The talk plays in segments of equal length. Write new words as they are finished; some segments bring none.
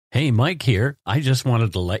Hey, Mike here. I just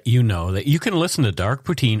wanted to let you know that you can listen to Dark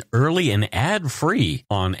Poutine early and ad-free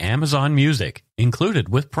on Amazon Music, included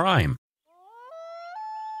with Prime.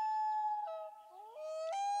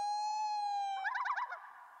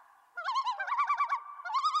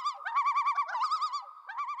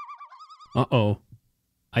 Uh-oh.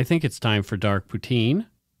 I think it's time for Dark Poutine.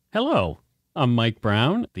 Hello, I'm Mike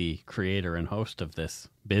Brown, the creator and host of this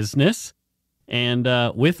business. And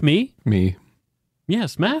with me... Me.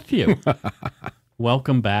 Yes, Matthew.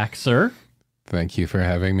 Welcome back, sir. Thank you for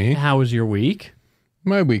having me. How was your week?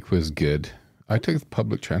 My week was good. I took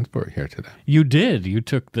public transport here today. You did. You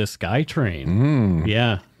took the SkyTrain.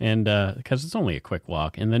 Yeah, and because it's only a quick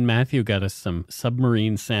walk. And then Matthew got us some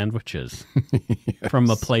submarine sandwiches from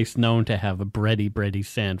a place known to have a bready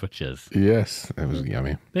sandwiches. Yes, it was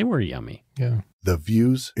yummy. They were yummy. Yeah. The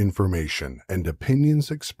views, information, and opinions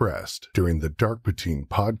expressed during the Dark Poutine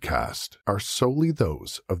podcast are solely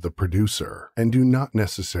those of the producer and do not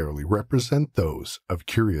necessarily represent those of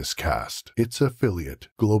Curious Cast, its affiliate,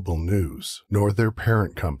 Global News, nor their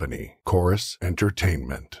parent company, Chorus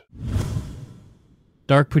Entertainment.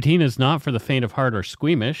 Dark Poutine is not for the faint of heart or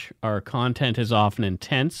squeamish. Our content is often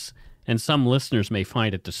intense, and some listeners may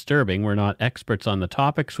find it disturbing. We're not experts on the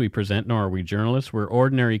topics we present, nor are we journalists. We're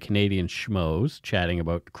ordinary Canadian schmoes chatting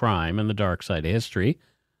about crime and the dark side of history.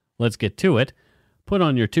 Let's get to it. Put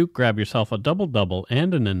on your toque, grab yourself a double-double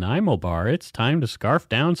and a Nanaimo bar. It's time to scarf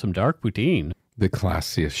down some Dark Poutine. The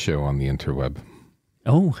classiest show on the interweb.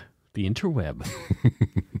 Oh, the interweb.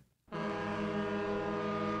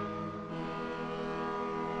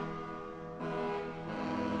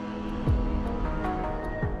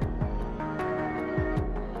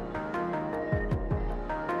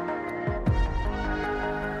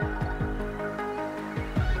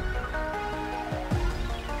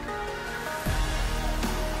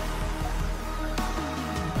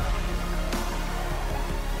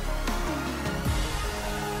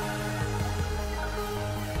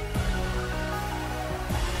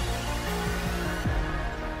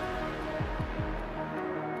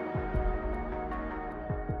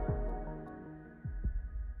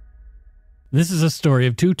 This is a story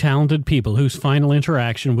of two talented people whose final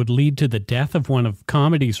interaction would lead to the death of one of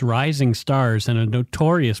comedy's rising stars and a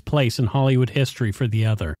notorious place in Hollywood history for the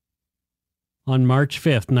other. On March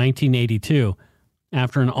 5th, 1982,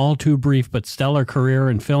 after an all-too-brief but stellar career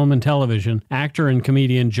in film and television, actor and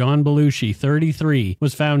comedian John Belushi, 33,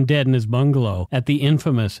 was found dead in his bungalow at the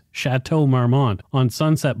infamous Chateau Marmont on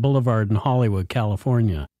Sunset Boulevard in Hollywood,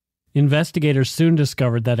 California. Investigators soon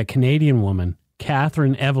discovered that a Canadian woman,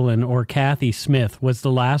 Evelyn or Cathy Smith, was the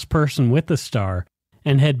last person with the star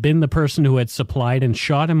and had been the person who had supplied and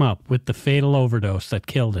shot him up with the fatal overdose that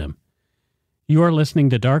killed him. You are listening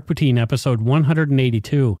to Dark Poutine episode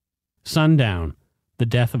 182, Sundown, The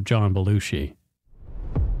Death of John Belushi.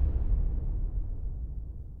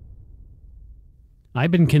 I've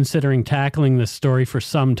been considering tackling this story for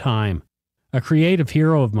some time. A creative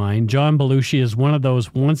hero of mine, John Belushi, is one of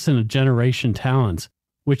those once-in-a-generation talents,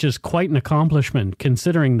 which is quite an accomplishment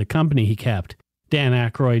considering the company he kept. Dan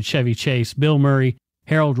Aykroyd, Chevy Chase, Bill Murray,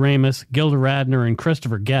 Harold Ramis, Gilda Radner, and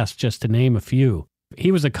Christopher Guest, just to name a few.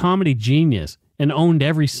 He was a comedy genius and owned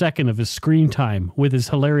every second of his screen time with his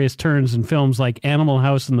hilarious turns in films like Animal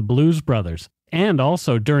House and the Blues Brothers, and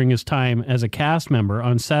also during his time as a cast member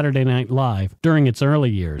on Saturday Night Live during its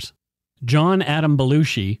early years. John Adam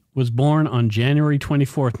Belushi was born on January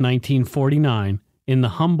 24, 1949, in the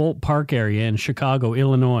Humboldt Park area in Chicago,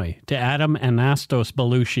 Illinois, to Adam Anastos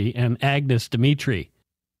Belushi and Agnes Dimitri.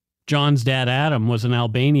 John's dad, Adam, was an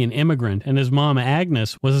Albanian immigrant, and his mom,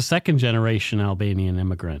 Agnes, was a second-generation Albanian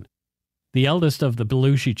immigrant. The eldest of the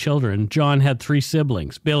Belushi children, John had three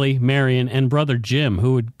siblings, Billy, Marion, and brother Jim,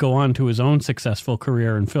 who would go on to his own successful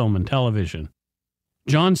career in film and television.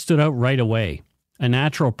 John stood out right away. A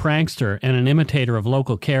natural prankster and an imitator of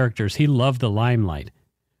local characters, he loved the limelight.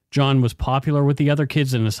 John was popular with the other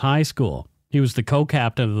kids in his high school. He was the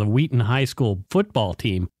co-captain of the Wheaton High School football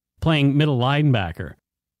team, playing middle linebacker.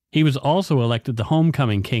 He was also elected the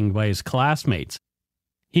homecoming king by his classmates.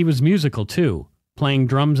 He was musical too, playing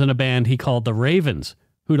drums in a band he called the Ravens,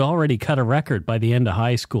 who'd already cut a record by the end of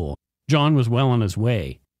high school. John was well on his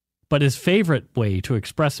way. But his favorite way to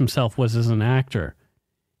express himself was as an actor.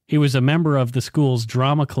 He was a member of the school's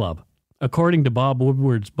drama club. According to Bob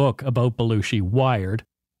Woodward's book about Belushi, Wired,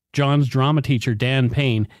 John's drama teacher, Dan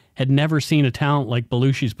Payne, had never seen a talent like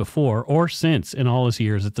Belushi's before or since in all his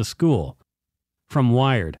years at the school. From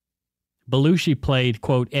Wired, Belushi played,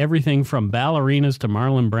 quote, everything from ballerinas to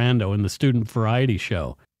Marlon Brando in the student variety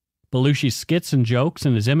show. Belushi's skits and jokes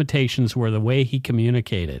and his imitations were the way he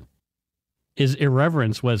communicated. His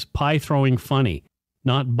irreverence was pie-throwing funny,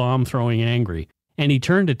 not bomb-throwing angry, and he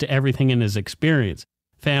turned it to everything in his experience: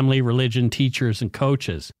 family, religion, teachers, and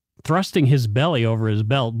coaches. Thrusting his belly over his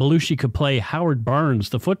belt, Belushi could play Howard Barnes,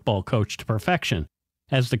 the football coach, to perfection,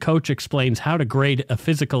 as the coach explains how to grade a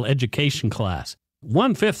physical education class.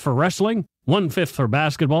 1/5 for wrestling, 1/5 for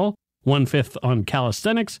basketball, 1/5 on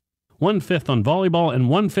calisthenics, 1/5 on volleyball, and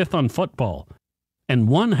 1/5 on football, and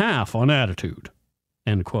 1/2 on attitude.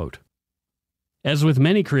 End quote. As with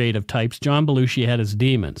many creative types, John Belushi had his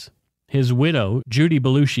demons. His widow, Judy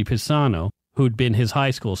Belushi Pisano, who'd been his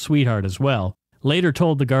high school sweetheart as well, later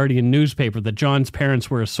told the Guardian newspaper that John's parents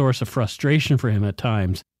were a source of frustration for him at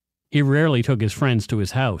times. He rarely took his friends to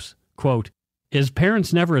his house. Quote, "His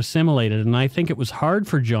parents never assimilated, and I think it was hard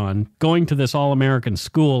for John going to this all-American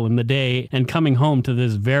school in the day and coming home to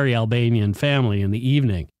this very Albanian family in the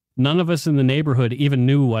evening. None of us in the neighborhood even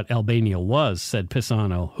knew what Albania was," said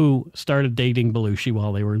Pisano, who started dating Belushi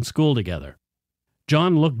while they were in school together.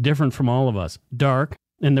 John looked different from all of us, dark,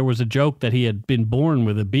 and there was a joke that he had been born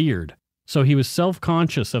with a beard. So he was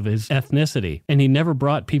self-conscious of his ethnicity, and he never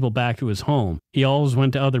brought people back to his home. He always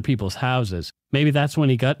went to other people's houses. Maybe that's when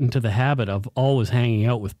he got into the habit of always hanging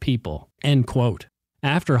out with people. End quote.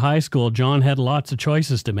 After high school, John had lots of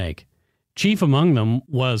choices to make. Chief among them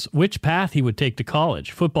was which path he would take to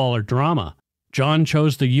college, football or drama. John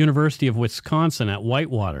chose the University of Wisconsin at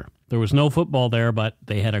Whitewater. There was no football there, but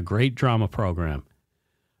they had a great drama program.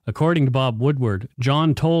 According to Bob Woodward,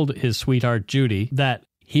 John told his sweetheart Judy that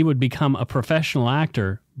he would become a professional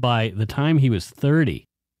actor by the time he was 30.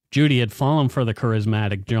 Judy had fallen for the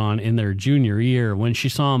charismatic John in their junior year when she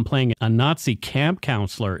saw him playing a Nazi camp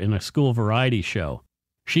counselor in a school variety show.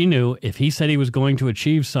 She knew if he said he was going to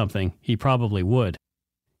achieve something, he probably would.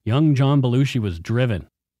 Young John Belushi was driven.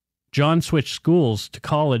 John switched schools to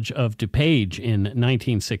College of DuPage in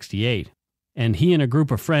 1968, and he and a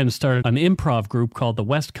group of friends started an improv group called the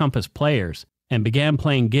West Compass Players, and began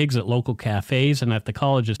playing gigs at local cafes and at the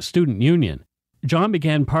college's student union. John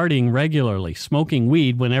began partying regularly, smoking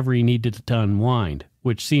weed whenever he needed to unwind,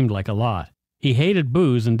 which seemed like a lot. He hated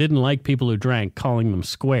booze and didn't like people who drank, calling them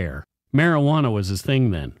square. Marijuana was his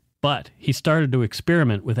thing then, but he started to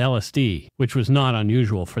experiment with LSD, which was not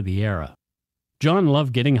unusual for the era. John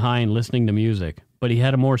loved getting high and listening to music, but he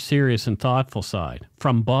had a more serious and thoughtful side.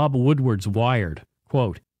 From Bob Woodward's Wired,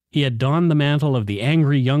 quote, "He had donned the mantle of the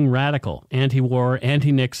angry young radical, anti-war,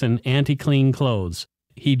 anti-Nixon, anti-clean clothes.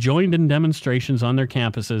 He joined in demonstrations on their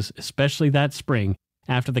campuses, especially that spring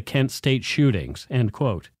after the Kent State shootings," end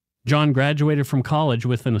quote. John graduated from college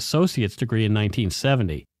with an associate's degree in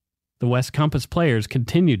 1970. The West Compass Players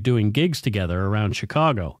continued doing gigs together around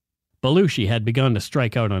Chicago. Belushi had begun to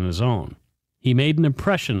strike out on his own. He made an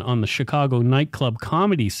impression on the Chicago nightclub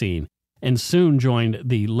comedy scene and soon joined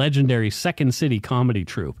the legendary Second City comedy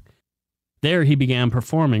troupe. There he began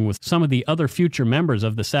performing with some of the other future members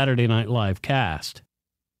of the Saturday Night Live cast.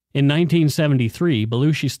 In 1973,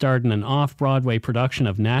 Belushi starred in an off-Broadway production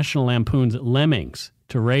of National Lampoon's Lemmings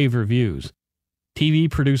to rave reviews. TV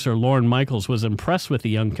producer Lorne Michaels was impressed with the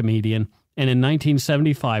young comedian and in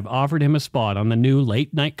 1975 offered him a spot on the new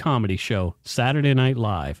late-night comedy show Saturday Night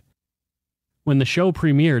Live. When the show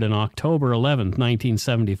premiered on October 11,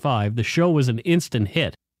 1975, the show was an instant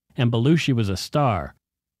hit, and Belushi was a star.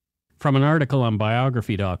 From an article on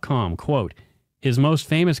biography.com, quote, "His most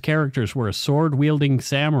famous characters were a sword-wielding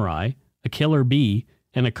samurai, a killer bee,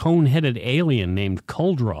 and a cone-headed alien named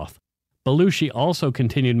Kuldroth. Belushi also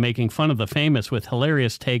continued making fun of the famous with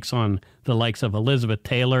hilarious takes on the likes of Elizabeth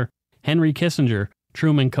Taylor, Henry Kissinger,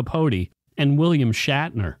 Truman Capote, and William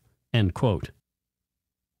Shatner," end quote.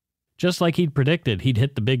 Just like he'd predicted, he'd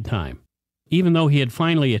hit the big time. Even though he had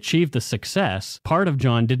finally achieved the success, part of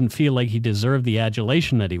John didn't feel like he deserved the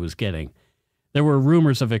adulation that he was getting. There were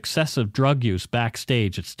rumors of excessive drug use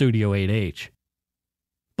backstage at Studio 8H.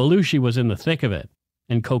 Belushi was in the thick of it,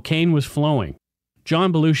 and cocaine was flowing.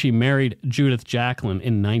 John Belushi married Judith Jacqueline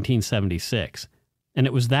in 1976, and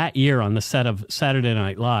it was that year on the set of Saturday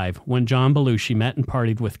Night Live when John Belushi met and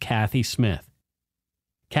partied with Cathy Smith.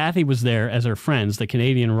 Cathy was there as her friends, the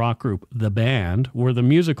Canadian rock group The Band, were the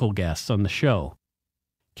musical guests on the show.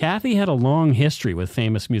 Cathy had a long history with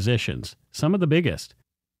famous musicians, some of the biggest.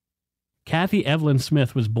 Cathy Evelyn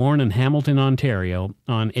Smith was born in Hamilton, Ontario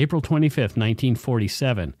on April 25,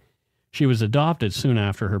 1947. She was adopted soon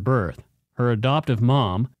after her birth. Her adoptive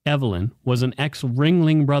mom, Evelyn, was an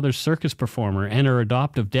ex-Ringling Brothers circus performer, and her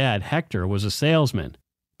adoptive dad, Hector, was a salesman.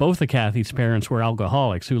 Both of Cathy's parents were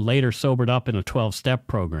alcoholics who later sobered up in a 12-step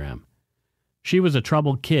program. She was a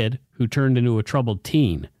troubled kid who turned into a troubled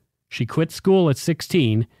teen. She quit school at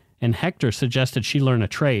 16, and Hector suggested she learn a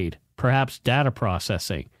trade, perhaps data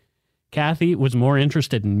processing. Cathy was more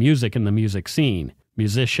interested in music and the music scene,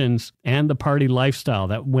 musicians, and the party lifestyle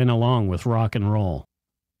that went along with rock and roll.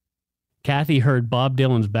 Cathy heard Bob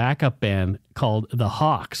Dylan's backup band called the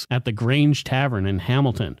Hawks at the Grange Tavern in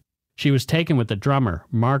Hamilton. She was taken with the drummer,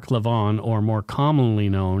 Mark Levon, or more commonly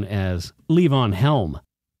known as Levon Helm.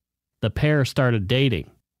 The pair started dating.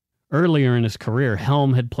 Earlier in his career,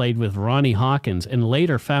 Helm had played with Ronnie Hawkins and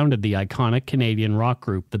later founded the iconic Canadian rock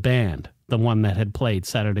group The Band, the one that had played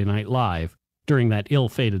Saturday Night Live during that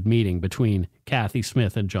ill-fated meeting between Cathy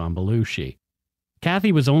Smith and John Belushi.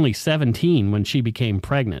 Cathy was only 17 when she became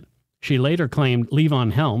pregnant. She later claimed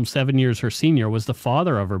Levon Helm, 7 years her senior, was the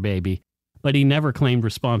father of her baby, but he never claimed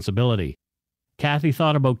responsibility. Cathy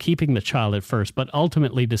thought about keeping the child at first, but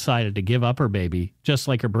ultimately decided to give up her baby, just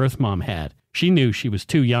like her birth mom had. She knew she was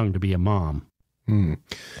too young to be a mom.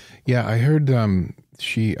 Yeah, I heard I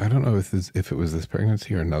don't know if it was this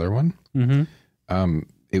pregnancy or another one.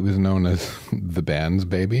 It was known as the band's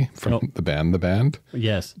baby from the band.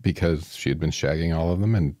 Yes. Because she had been shagging all of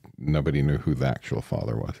them and nobody knew who the actual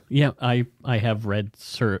father was. Yeah, I have read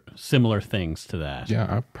similar things to that. Yeah,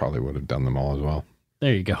 I probably would have done them all as well.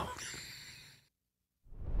 There you go.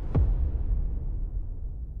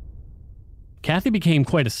 Cathy became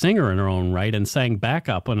quite a singer in her own right and sang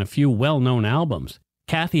backup on a few well-known albums.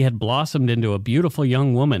 Cathy had blossomed into a beautiful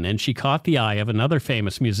young woman, and she caught the eye of another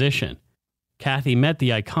famous musician. Cathy met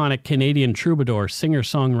the iconic Canadian troubadour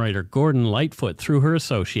singer-songwriter Gordon Lightfoot through her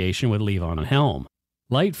association with Levon Helm.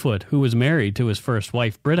 Lightfoot, who was married to his first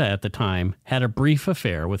wife Britta at the time, had a brief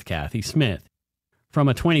affair with Cathy Smith. From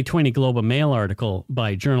a 2020 Globe and Mail article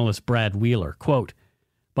by journalist Brad Wheeler, quote,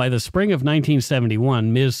 "By the spring of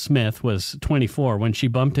 1971, Ms. Smith was 24 when she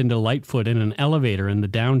bumped into Lightfoot in an elevator in the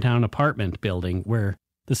downtown apartment building where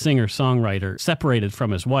the singer-songwriter, separated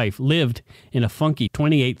from his wife, lived in a funky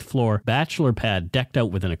 28th floor bachelor pad decked out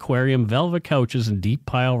with an aquarium, velvet couches, and deep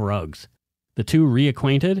pile rugs. The two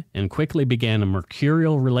reacquainted and quickly began a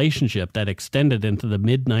mercurial relationship that extended into the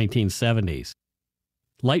mid-1970s.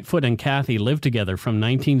 Lightfoot and Cathy lived together from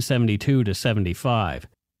 1972 to 75.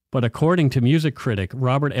 But according to music critic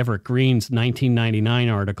Robert Everett Green's 1999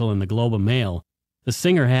 article in the Globe and Mail, the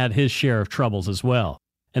singer had his share of troubles as well,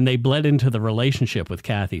 and they bled into the relationship with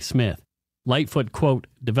Cathy Smith. Lightfoot, quote,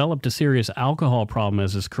 developed a serious alcohol problem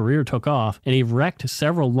as his career took off, and he wrecked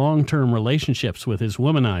several long-term relationships with his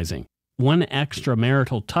womanizing. One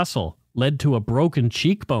extramarital tussle led to a broken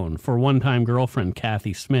cheekbone for one-time girlfriend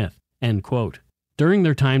Cathy Smith, end quote. During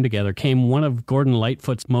their time together came one of Gordon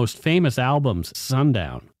Lightfoot's most famous albums,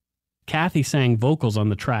 Sundown. Cathy sang vocals on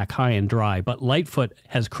the track High and Dry, but Lightfoot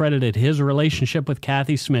has credited his relationship with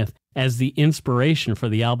Cathy Smith as the inspiration for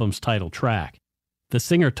the album's title track. The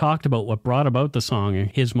singer talked about what brought about the song,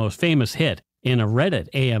 his most famous hit, in a Reddit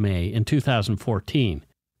AMA in 2014.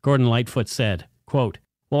 Gordon Lightfoot said, quote,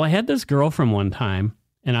 "Well, I had this girlfriend one time,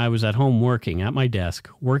 and I was at home working at my desk,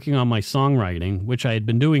 working on my songwriting, which I had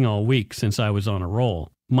been doing all week since I was on a roll.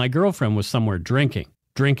 My girlfriend was somewhere drinking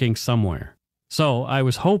somewhere. So I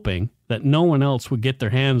was hoping that no one else would get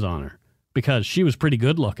their hands on her, because she was pretty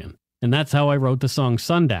good looking. And that's how I wrote the song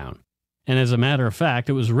Sundown. And as a matter of fact,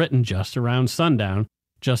 it was written just around sundown,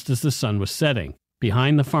 just as the sun was setting,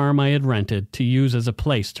 behind the farm I had rented to use as a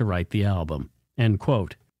place to write the album." End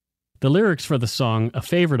quote. The lyrics for the song, a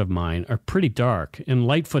favorite of mine, are pretty dark, and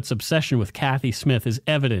Lightfoot's obsession with Cathy Smith is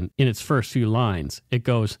evident in its first few lines. It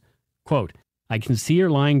goes, quote, "I can see her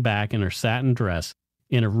lying back in her satin dress,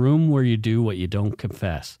 in a room where you do what you don't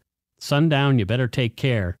confess. Sundown, you better take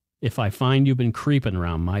care if I find you've been creeping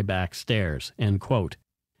around my back stairs." End quote.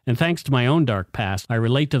 And thanks to my own dark past, I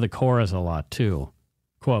relate to the chorus a lot too.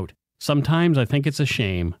 Quote, "Sometimes I think it's a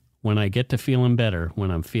shame when I get to feeling better when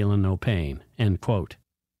I'm feeling no pain." End quote.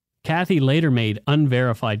 Cathy later made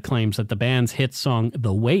unverified claims that the band's hit song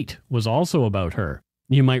The Weight was also about her.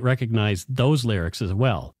 You might recognize those lyrics as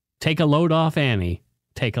well. "Take a load off Annie,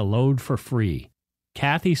 take a load for free."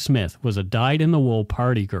 Cathy Smith was a dyed-in-the-wool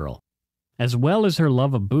party girl. As well as her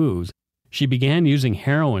love of booze, she began using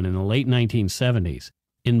heroin in the late 1970s.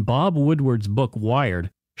 In Bob Woodward's book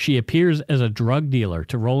Wired, she appears as a drug dealer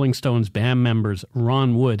to Rolling Stones band members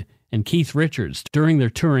Ron Wood and Keith Richards during their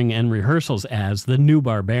touring and rehearsals as the New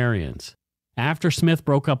Barbarians. After Smith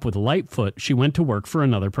broke up with Lightfoot, she went to work for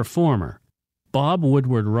another performer. Bob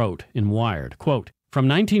Woodward wrote in Wired, quote, "From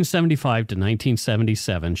 1975 to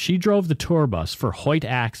 1977, she drove the tour bus for Hoyt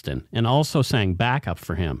Axton and also sang backup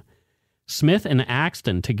for him. Smith and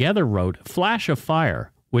Axton together wrote Flash of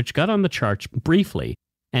Fire, which got on the charts briefly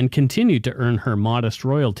and continued to earn her modest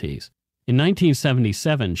royalties. In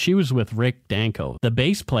 1977, she was with Rick Danko, the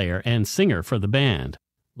bass player and singer for the band.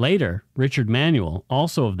 Later, Richard Manuel,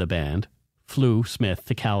 also of the band, flew Smith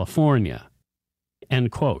to California.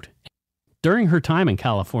 End quote. During her time in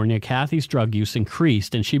California, Cathy's drug use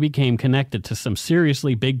increased and she became connected to some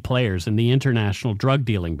seriously big players in the international drug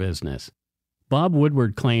dealing business. Bob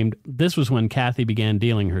Woodward claimed this was when Cathy began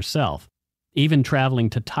dealing herself, even traveling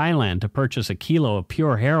to Thailand to purchase a kilo of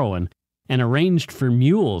pure heroin and arranged for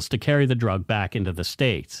mules to carry the drug back into the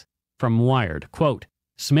States. From Wired, quote,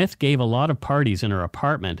 Smith gave a lot of parties in her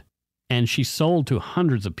apartment, and she sold to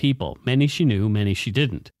hundreds of people. Many she knew, many she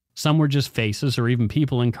didn't. Some were just faces or even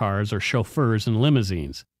people in cars or chauffeurs in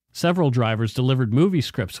limousines. Several drivers delivered movie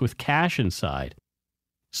scripts with cash inside.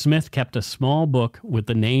 Smith kept a small book with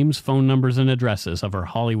the names, phone numbers, and addresses of her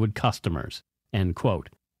Hollywood customers. End quote.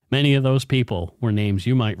 Many of those people were names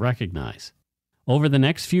you might recognize. Over the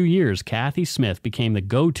next few years, Cathy Smith became the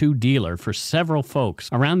go-to dealer for several folks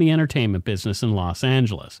around the entertainment business in Los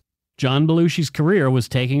Angeles. John Belushi's career was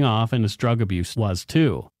taking off and his drug abuse was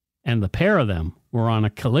too. And the pair of them were on a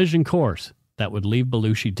collision course that would leave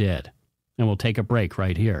Belushi dead. And we'll take a break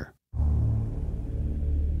right here.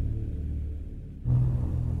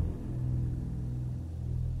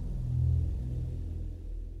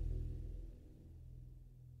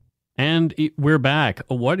 And we're back.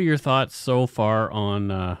 What are your thoughts so far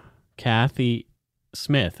on Cathy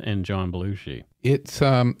Smith and John Belushi? It's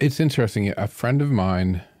interesting. A friend of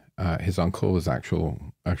mine, his uncle was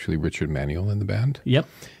actually Richard Manuel in the band. Yep.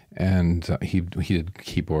 And he did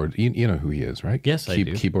keyboard. You know who he is, right? Yes, I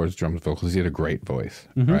do. Keyboards, drums, vocals. He had a great voice,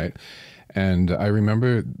 right? And I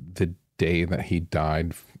remember the day that he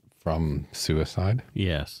died from suicide.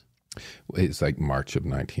 Yes. It's like March of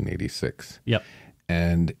 1986. Yep.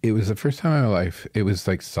 And it was the first time in my life, it was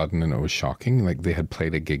like sudden and it was shocking. Like they had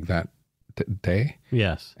played a gig that day.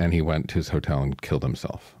 Yes. And he went to his hotel and killed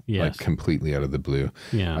himself. Yes. Like completely out of the blue.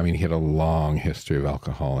 Yeah. I mean, he had a long history of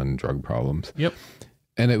alcohol and drug problems. Yep.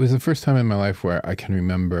 And it was the first time in my life where I can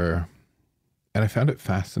remember, and I found it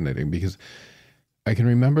fascinating because I can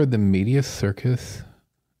remember the media circus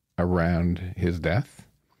around his death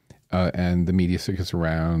and the media circus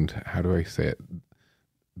around, how do I say it?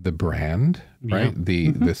 The brand, right?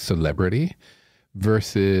 The celebrity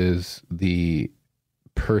versus the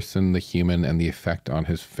person, the human, and the effect on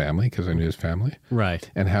his family, because I knew his family. Right.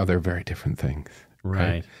 And how they're very different things.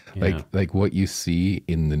 Right. Yeah. Like what you see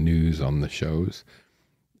in the news on the shows,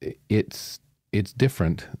 it's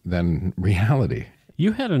different than reality.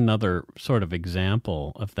 You had another sort of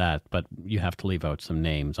example of that, but you have to leave out some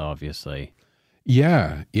names, obviously.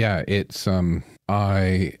 Yeah. It's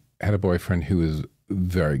I had a boyfriend who was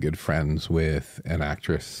very good friends with an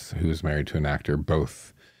actress who was married to an actor,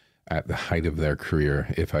 both at the height of their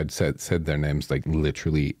career. If I'd said their names, like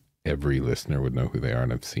literally every listener would know who they are,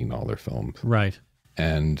 and I've seen all their films. Right.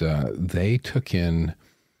 And they took in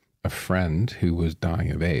a friend who was dying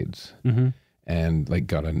of AIDS and like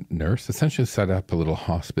got a nurse, essentially set up a little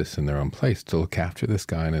hospice in their own place to look after this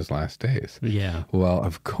guy in his last days. Yeah. Well,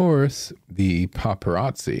 of course, the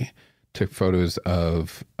paparazzi took photos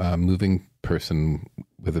of a moving person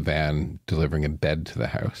with a van delivering a bed to the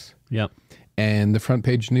house. Yep. And the front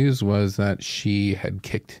page news was that she had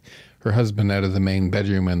kicked her husband out of the main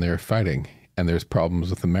bedroom when they were fighting, and there's problems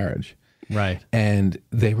with the marriage. Right. And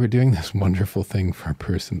they were doing this wonderful thing for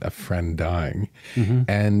a friend dying.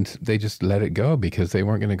 And they just let it go because they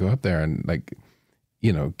weren't going to go up there and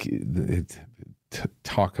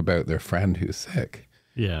talk about their friend who's sick.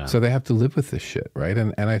 Yeah. So they have to live with this shit, right?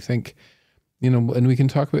 And I think, and we can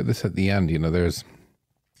talk about this at the end,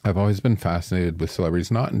 I've always been fascinated with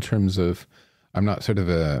celebrities, not in terms of, I'm not sort of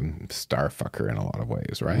a star fucker in a lot of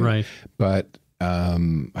ways, right? Right. But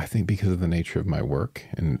I think because of the nature of my work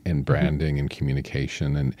in branding and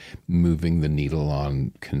communication and moving the needle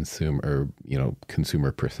on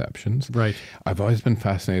consumer perceptions, Right. I've always been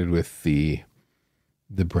fascinated with the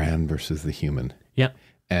brand versus the human. Yeah.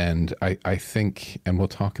 And I think, and we'll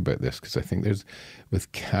talk about this because I think there's,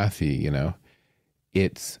 with Cathy,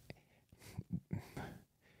 it's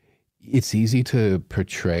easy to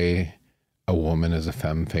portray a woman as a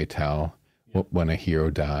femme fatale when a hero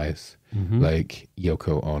dies, like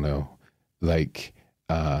Yoko Ono, like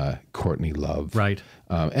Courtney Love. Right.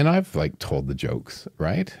 And I've told the jokes,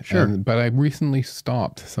 right? Sure. But I recently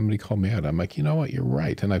stopped. Somebody called me out. I'm like, you know what? You're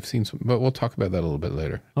right. And I've seen some, but we'll talk about that a little bit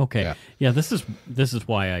later. Okay. Yeah. This is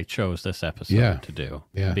why I chose this episode to do.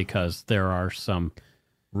 Yeah. Because there are some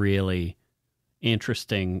really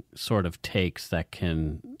interesting sort of takes that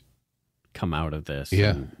can come out of this. Yeah.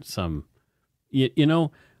 And some,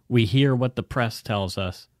 we hear what the press tells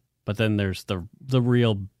us, but then there's the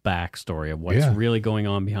real backstory of what's really going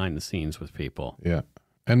on behind the scenes with people. Yeah.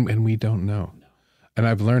 And we don't know. And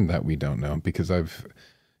I've learned that we don't know because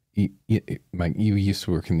you used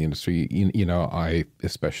to work in the industry. I,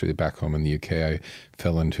 especially back home in the UK, I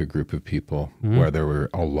fell into a group of people where there were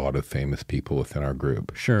a lot of famous people within our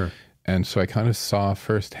group. Sure. And so I kind of saw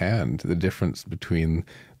firsthand the difference between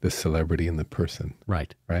the celebrity and the person.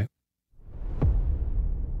 Right. Right.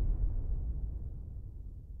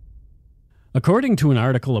 According to an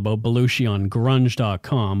article about Belushi on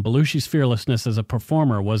grunge.com, Belushi's fearlessness as a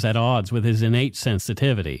performer was at odds with his innate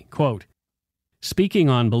sensitivity. Quote, speaking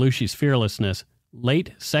on Belushi's fearlessness,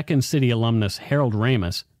 late Second City alumnus Harold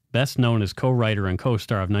Ramis, best known as co-writer and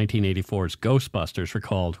co-star of 1984's Ghostbusters,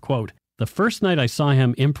 recalled, quote, the first night I saw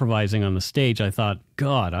him improvising on the stage, I thought,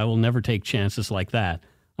 God, I will never take chances like that.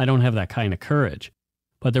 I don't have that kind of courage.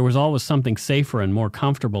 But there was always something safer and more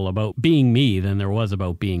comfortable about being me than there was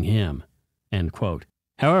about being him. End quote.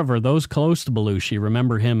 However, those close to Belushi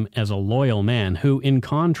remember him as a loyal man who, in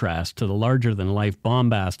contrast to the larger-than-life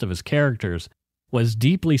bombast of his characters, was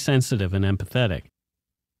deeply sensitive and empathetic.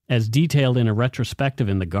 As detailed in a retrospective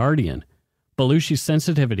in The Guardian, Belushi's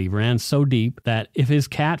sensitivity ran so deep that if his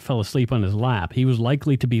cat fell asleep on his lap, he was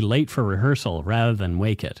likely to be late for rehearsal rather than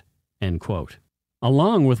wake it. End quote.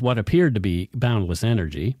 Along with what appeared to be boundless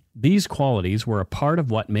energy, these qualities were a part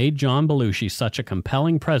of what made John Belushi such a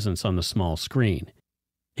compelling presence on the small screen.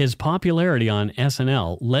 His popularity on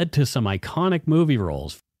SNL led to some iconic movie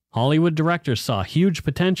roles. Hollywood directors saw huge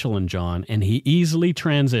potential in John, and he easily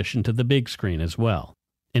transitioned to the big screen as well.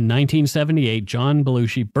 In 1978, John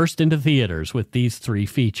Belushi burst into theaters with these three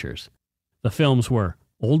features. The films were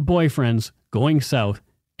Old Boyfriends, Going South,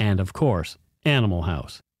 and, of course, Animal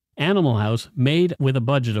House. Animal House, made with a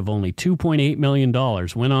budget of only $2.8 million,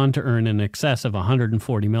 went on to earn in excess of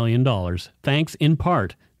 $140 million, thanks in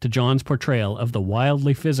part to John's portrayal of the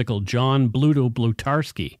wildly physical John Bluto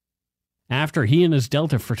Blutarsky. After he and his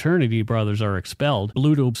Delta fraternity brothers are expelled,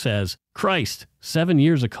 Bluto says, Christ, 7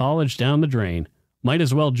 years of college down the drain. Might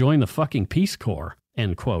as well join the fucking Peace Corps.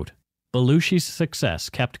 End quote. Belushi's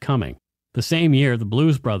success kept coming. The same year, the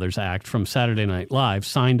Blues Brothers act from Saturday Night Live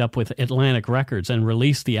signed up with Atlantic Records and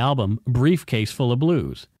released the album Briefcase Full of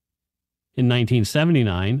Blues. In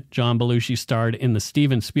 1979, John Belushi starred in the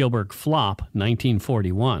Steven Spielberg flop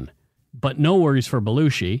 1941. But no worries for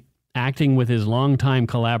Belushi. Acting with his longtime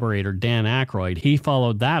collaborator Dan Aykroyd, he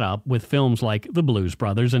followed that up with films like The Blues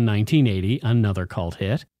Brothers in 1980, another cult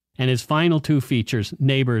hit, and his final two features,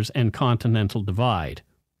 Neighbors and Continental Divide.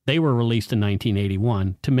 They were released in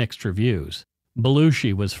 1981 to mixed reviews.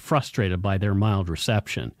 Belushi was frustrated by their mild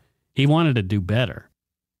reception. He wanted to do better.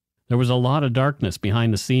 There was a lot of darkness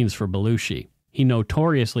behind the scenes for Belushi. He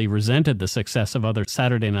notoriously resented the success of other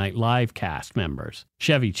Saturday Night Live cast members,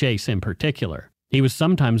 Chevy Chase in particular. He was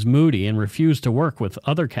sometimes moody and refused to work with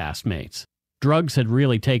other castmates. Drugs had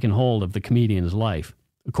really taken hold of the comedian's life.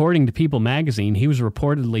 According to People magazine, he was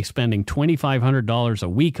reportedly spending $2,500 a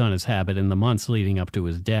week on his habit in the months leading up to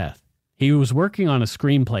his death. He was working on a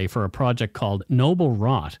screenplay for a project called Noble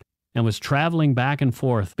Rot and was traveling back and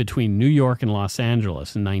forth between New York and Los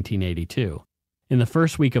Angeles in 1982. In the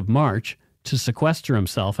first week of March, to sequester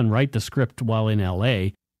himself and write the script while in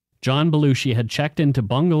L.A., John Belushi had checked into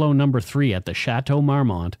bungalow number 3 at the Chateau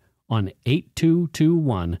Marmont on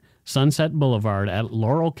 8221 Sunset Boulevard at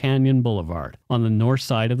Laurel Canyon Boulevard on the north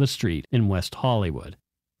side of the street in West Hollywood.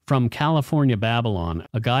 From California Babylon,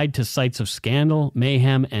 a guide to sites of scandal,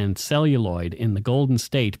 mayhem, and celluloid in the Golden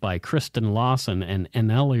State by Kristen Lawson and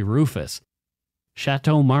Anneli Rufus.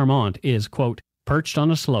 Chateau Marmont is, quote, perched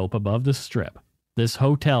on a slope above the Strip. This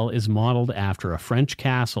hotel is modeled after a French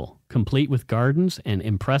castle, complete with gardens and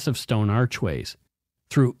impressive stone archways.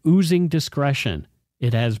 Through oozing discretion,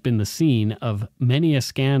 it has been the scene of many a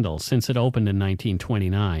scandal since it opened in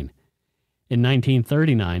 1929. In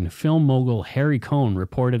 1939, film mogul Harry Cohn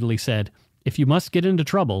reportedly said, "If you must get into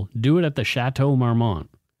trouble, do it at the Chateau Marmont."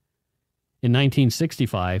 In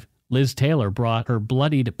 1965, Liz Taylor brought her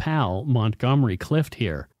bloodied pal Montgomery Clift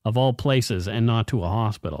here, of all places, and not to a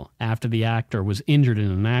hospital, after the actor was injured in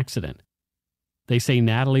an accident. They say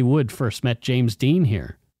Natalie Wood first met James Dean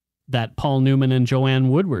here, that Paul Newman and Joanne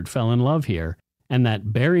Woodward fell in love here, and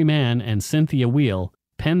that Barry Mann and Cynthia Weil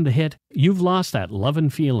penned the hit "You've Lost That Lovin'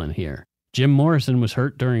 Feelin' here." Jim Morrison was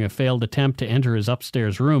hurt during a failed attempt to enter his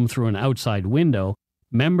upstairs room through an outside window.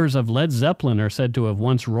 Members of Led Zeppelin are said to have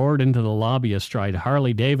once roared into the lobby astride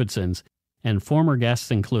Harley Davidsons, and former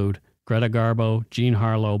guests include Greta Garbo, Jean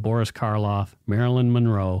Harlow, Boris Karloff, Marilyn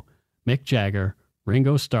Monroe, Mick Jagger,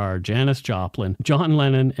 Ringo Starr, Janis Joplin, John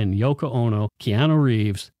Lennon, and Yoko Ono, Keanu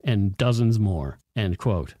Reeves, and dozens more. End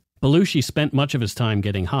quote. Belushi spent much of his time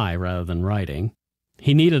getting high rather than writing.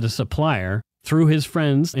 He needed a supplier, Through his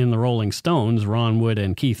friends in the Rolling Stones, Ron Wood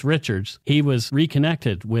and Keith Richards, he was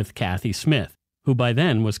reconnected with Cathy Smith, who by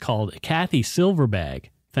then was called Cathy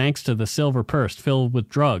Silverbag, thanks to the silver purse filled with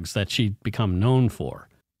drugs that she'd become known for.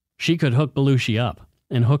 She could hook Belushi up,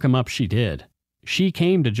 and hook him up she did. She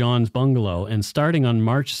came to John's bungalow, and starting on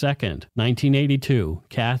March 2nd, 1982,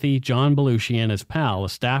 Cathy, John Belushi, and his pal, a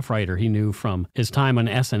staff writer he knew from his time on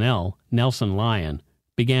SNL, Nelson Lyon,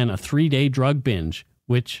 began a 3-day drug binge,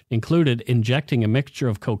 which included injecting a mixture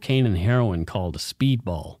of cocaine and heroin called a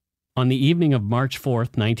speedball. On the evening of March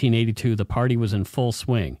 4th, 1982, the party was in full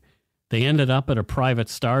swing. They ended up at a private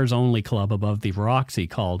stars-only club above the Roxy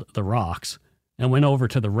called The Rocks, and went over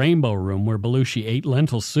to the Rainbow Room where Belushi ate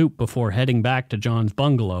lentil soup before heading back to John's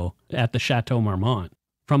bungalow at the Chateau Marmont.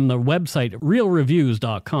 From the website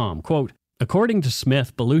realreviews.com, quote, according to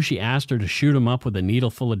Smith, Belushi asked her to shoot him up with a needle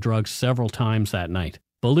full of drugs several times that night.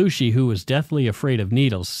 Belushi, who was deathly afraid of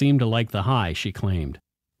needles, seemed to like the high, she claimed.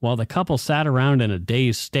 While the couple sat around in a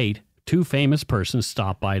dazed state, 2 famous persons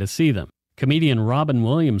stopped by to see them. Comedian Robin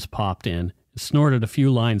Williams popped in, snorted a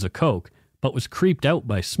few lines of coke, but was creeped out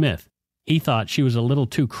by Smith. He thought she was a little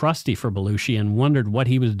too crusty for Belushi and wondered what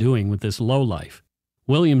he was doing with this lowlife.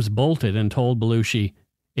 Williams bolted and told Belushi,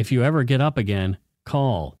 if you ever get up again,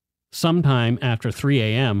 call. Sometime after 3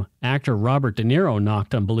 a.m., actor Robert De Niro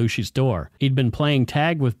knocked on Belushi's door. He'd been playing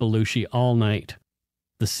tag with Belushi all night.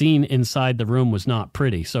 The scene inside the room was not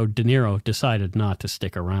pretty, so De Niro decided not to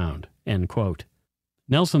stick around. End quote.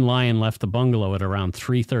 Nelson Lyon left the bungalow at around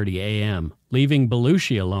 3:30 a.m., leaving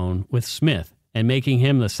Belushi alone with Smith and making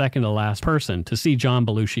him the second-to-last person to see John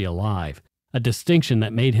Belushi alive, a distinction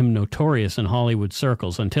that made him notorious in Hollywood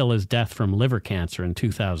circles until his death from liver cancer in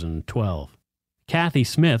 2012. Cathy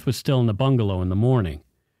Smith was still in the bungalow in the morning.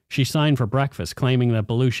 She signed for breakfast, claiming that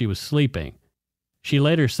Belushi was sleeping. She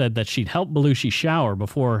later said that she'd help Belushi shower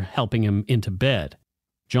before helping him into bed.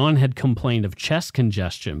 John had complained of chest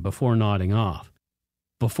congestion before nodding off.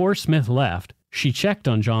 Before Smith left, she checked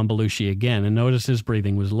on John Belushi again and noticed his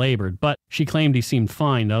breathing was labored, but she claimed he seemed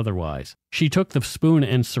fine otherwise. She took the spoon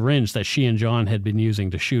and syringe that she and John had been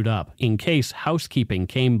using to shoot up, in case housekeeping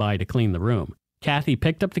came by to clean the room. Cathy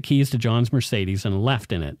picked up the keys to John's Mercedes and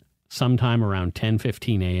left in it, sometime around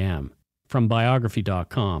 10:15 a.m. From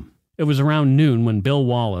biography.com. It was around noon when Bill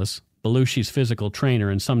Wallace, Belushi's physical trainer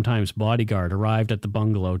and sometimes bodyguard, arrived at the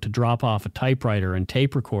bungalow to drop off a typewriter and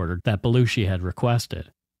tape recorder that Belushi had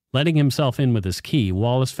requested. Letting himself in with his key,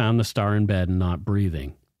 Wallace found the star in bed and not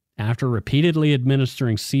breathing. After repeatedly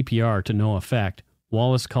administering CPR to no effect,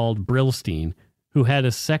 Wallace called Brillstein, who had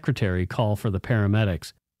his secretary call for the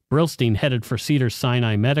paramedics. Brillstein headed for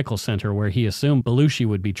Cedars-Sinai Medical Center, where he assumed Belushi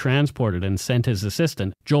would be transported, and sent his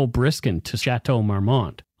assistant, Joel Briskin, to Chateau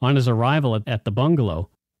Marmont. On his arrival at the bungalow,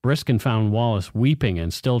 Briskin found Wallace weeping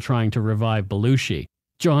and still trying to revive Belushi.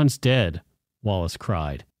 "John's dead," Wallace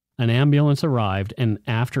cried. An ambulance arrived, and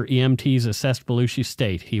after EMTs assessed Belushi's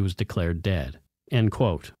state, he was declared dead. End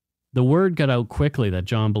quote. The word got out quickly that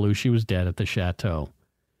John Belushi was dead at the chateau.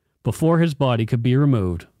 Before his body could be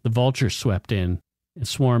removed, the vultures swept in,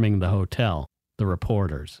 swarming the hotel, the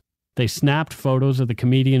reporters. They snapped photos of the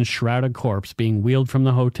comedian's shrouded corpse being wheeled from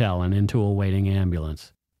the hotel and into a waiting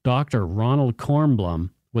ambulance. Dr. Ronald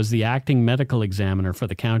Kornblum was the acting medical examiner for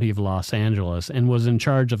the County of Los Angeles and was in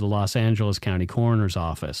charge of the Los Angeles County Coroner's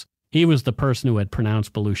Office. He was the person who had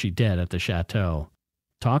pronounced Belushi dead at the chateau.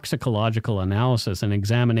 Toxicological analysis and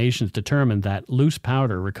examinations determined that loose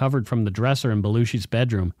powder recovered from the dresser in Belushi's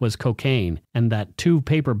bedroom was cocaine, and that 2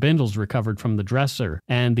 paper bindles recovered from the dresser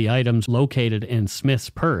and the items located in Smith's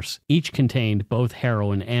purse each contained both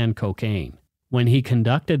heroin and cocaine. When he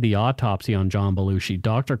conducted the autopsy on John Belushi,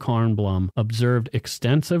 Dr. Kornblum observed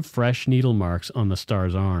extensive fresh needle marks on the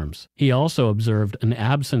star's arms. He also observed an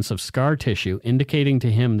absence of scar tissue, indicating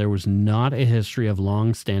to him there was not a history of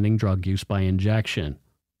long-standing drug use by injection.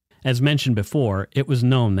 As mentioned before, it was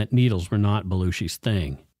known that needles were not Belushi's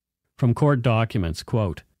thing. From court documents,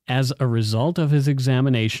 quote, "As a result of his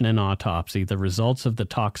examination and autopsy, the results of the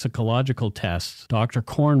toxicological tests, Dr.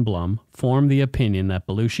 Kornblum formed the opinion that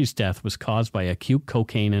Belushi's death was caused by acute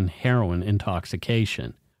cocaine and heroin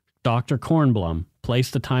intoxication. Dr. Kornblum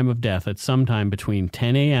placed the time of death at sometime between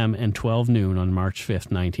 10 a.m. and 12 noon on March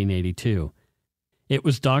 5, 1982. It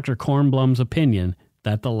was Dr. Kornblum's opinion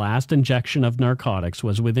that the last injection of narcotics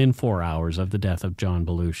was within 4 hours of the death of John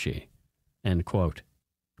Belushi." End quote.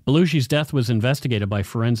 Belushi's death was investigated by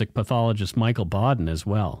forensic pathologist Michael Bodden as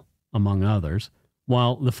well, among others.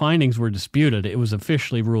 While the findings were disputed, it was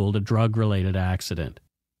officially ruled a drug-related accident.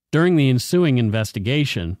 During the ensuing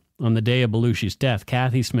investigation, on the day of Belushi's death,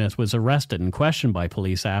 Cathy Smith was arrested and questioned by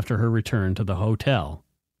police after her return to the hotel.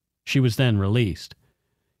 She was then released.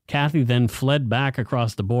 Cathy then fled back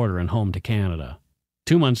across the border and home to Canada.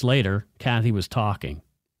 2 months later, Cathy was talking.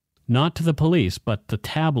 Not to the police, but the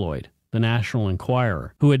tabloid, the National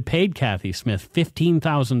Enquirer, who had paid Cathy Smith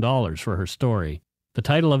 $15,000 for her story. The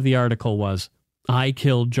title of the article was, "I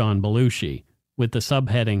Killed John Belushi," with the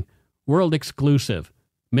subheading, "World Exclusive,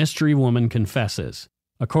 Mystery Woman Confesses."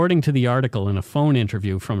 According to the article, in a phone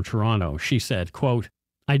interview from Toronto, she said, quote,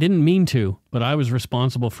 "I didn't mean to, but I was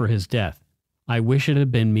responsible for his death. I wish it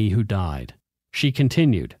had been me who died." She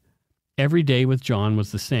continued, "Every day with John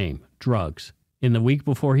was the same, drugs. In the week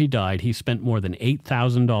before he died, he spent more than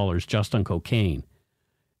 $8,000 just on cocaine.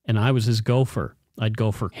 And I was his gopher. I'd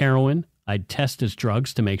go for heroin. I'd test his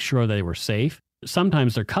drugs to make sure they were safe.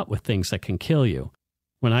 Sometimes they're cut with things that can kill you.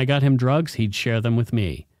 When I got him drugs, he'd share them with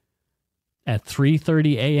me." At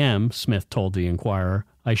 3:30 a.m., Smith told the Enquirer,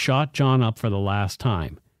 "I shot John up for the last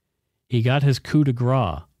time. He got his coup de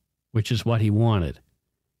grace, which is what he wanted.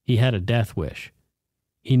 He had a death wish.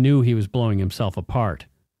 He knew he was blowing himself apart.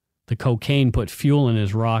 The cocaine put fuel in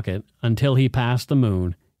his rocket until he passed the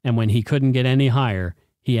moon, and when he couldn't get any higher,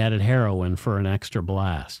 he added heroin for an extra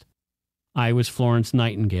blast. I was Florence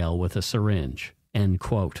Nightingale with a syringe." End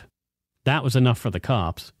quote. That was enough for the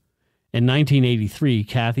cops. In 1983,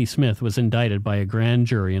 Cathy Smith was indicted by a grand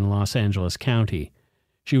jury in Los Angeles County.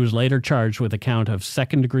 She was later charged with a count of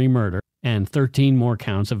second-degree murder and 13 more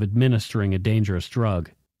counts of administering a dangerous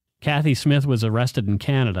drug. Cathy Smith was arrested in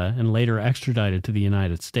Canada and later extradited to the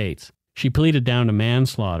United States. She pleaded down to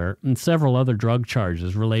manslaughter and several other drug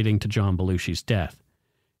charges relating to John Belushi's death.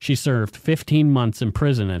 She served 15 months in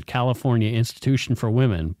prison at California Institution for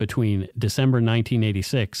Women between December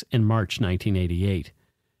 1986 and March 1988.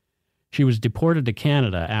 She was deported to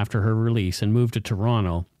Canada after her release and moved to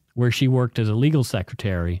Toronto, where she worked as a legal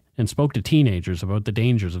secretary and spoke to teenagers about the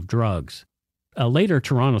dangers of drugs. A later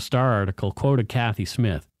Toronto Star article quoted Cathy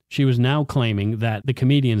Smith. She was now claiming that the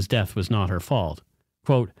comedian's death was not her fault.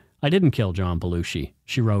 Quote, "I didn't kill John Belushi,"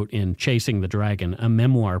 she wrote in Chasing the Dragon, a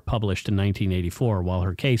memoir published in 1984 while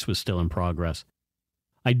her case was still in progress.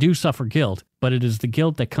 "I do suffer guilt, but it is the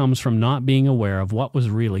guilt that comes from not being aware of what was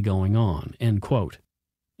really going on." End quote.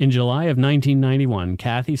 In July of 1991,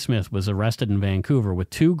 Cathy Smith was arrested in Vancouver with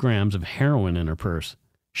 2 grams of heroin in her purse.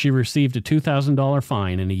 She received a $2,000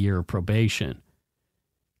 fine and a year of probation.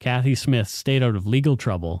 Cathy Smith stayed out of legal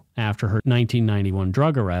trouble after her 1991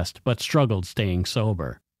 drug arrest, but struggled staying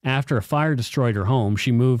sober. After a fire destroyed her home,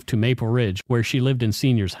 she moved to Maple Ridge, where she lived in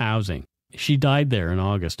seniors' housing. She died there in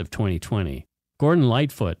August of 2020. Gordon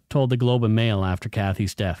Lightfoot told the Globe and Mail after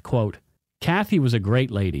Cathy's death, quote, "Cathy was a great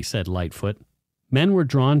lady," said Lightfoot. "Men were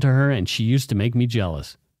drawn to her and she used to make me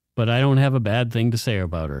jealous, but I don't have a bad thing to say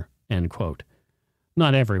about her." End quote.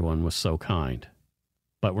 Not everyone was so kind,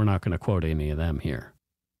 but we're not going to quote any of them here.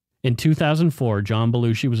 In 2004, John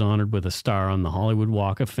Belushi was honored with a star on the Hollywood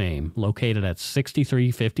Walk of Fame, located at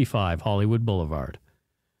 6355 Hollywood Boulevard.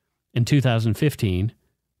 In 2015,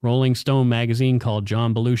 Rolling Stone magazine called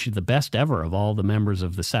John Belushi the best ever of all the members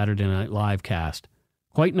of the Saturday Night Live cast.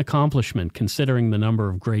 Quite an accomplishment considering the number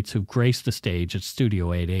of greats who've graced the stage at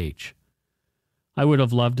Studio 8H. I would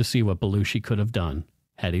have loved to see what Belushi could have done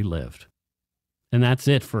had he lived. And that's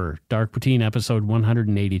it for Dark Poutine episode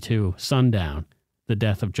 182, Sundown, the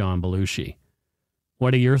death of John Belushi.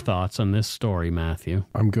 What are your thoughts on this story, Matthew?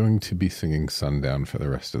 I'm going to be singing Sundown for the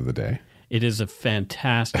rest of the day. It is a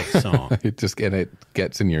fantastic song. It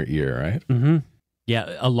gets in your ear, right? Mm-hmm.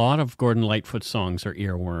 Yeah, a lot of Gordon Lightfoot songs are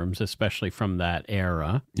earworms, especially from that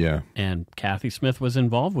era. Yeah. And Cathy Smith was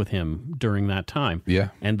involved with him during that time. Yeah.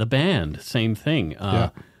 And the band, same thing.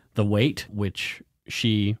 The Wait, which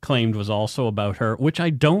she claimed was also about her, which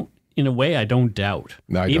I don't doubt.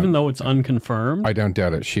 No, even though it's unconfirmed. I don't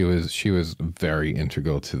doubt it. She was very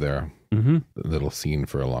integral to their little scene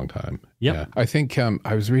for a long time. Yep. Yeah. I think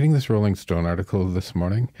I was reading this Rolling Stone article this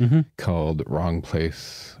morning called Wrong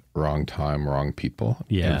Place, Wrong Time, Wrong People.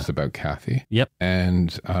 Yeah. It was about Cathy. Yep.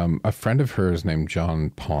 And a friend of hers named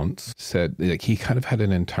John Ponce said he kind of had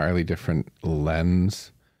an entirely different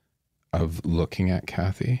lens of looking at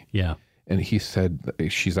Cathy. Yeah. And he said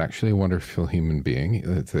she's actually a wonderful human being.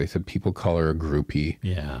 They said people call her a groupie.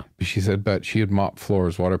 Yeah. She said, but she would mop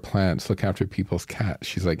floors, water plants, look after people's cats.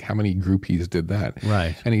 She's like, how many groupies did that?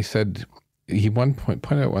 Right. And he said, he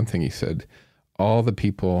pointed out one thing. He said, all the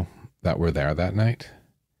people that were there that night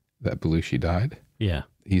that Belushi died, yeah,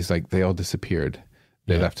 he's like, they all disappeared.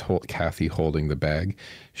 They left Cathy holding the bag.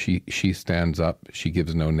 She stands up. She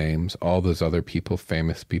gives no names. All those other people,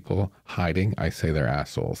 famous people, hiding. I say they're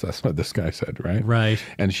assholes. That's what this guy said, right? Right.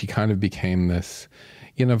 And she kind of became this,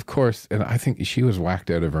 of course, and I think she was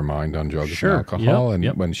whacked out of her mind on drugs and alcohol. And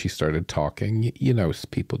when she started talking,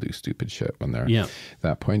 people do stupid shit when they're at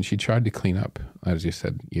that point. She tried to clean up, as you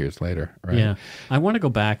said, years later, right? Yeah. I want to go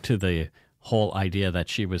back to the whole idea that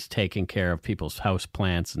she was taking care of people's house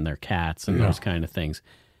plants and their cats and those kind of things.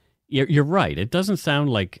 You're right. It doesn't sound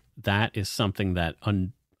like that is something that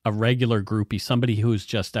a regular groupie, somebody who's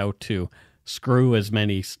just out to screw as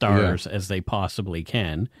many stars as they possibly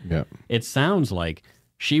can. Yeah. It sounds like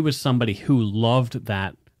she was somebody who loved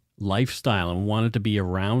that lifestyle and wanted to be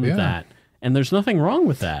around that. And there's nothing wrong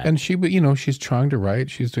with that. And she, she's trying to write.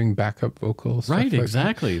 She's doing backup vocals. Right,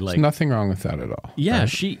 exactly. There's nothing wrong with that at all. Yeah, right?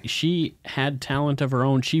 she had talent of her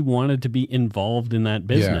own. She wanted to be involved in that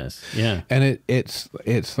business. Yeah. And it's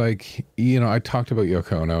like, I talked about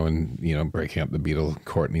Yoko Ono and, breaking up the Beatles,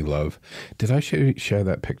 Courtney Love. Did I share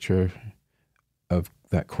that picture of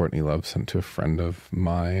that Courtney Love sent to a friend of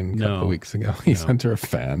mine a couple of weeks ago? He sent her a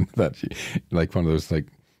fan that she, like one of those like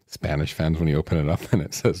Spanish fans when you open it up and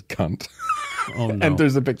it says cunt. Oh, no. And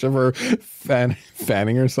there's a picture of her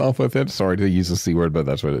fanning herself with it. Sorry to use the C word, but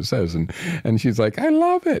that's what it says. And she's like, I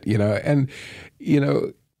love it, and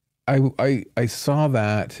I saw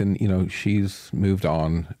that, and she's moved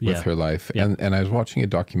on with her life. And I was watching a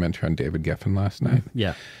documentary on David Geffen last night.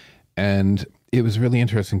 Yeah. And it was really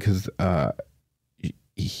interesting because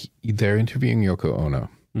they're interviewing Yoko Ono.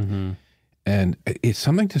 Mm-hmm. And it's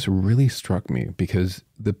something just really struck me because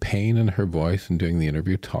the pain in her voice and doing the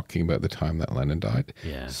interview, talking about the time that Lennon died,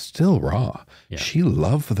 still raw. Yeah. She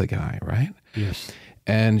loved the guy, right? Yes.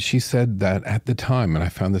 And she said that at the time, and I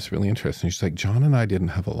found this really interesting, she's like, John and I didn't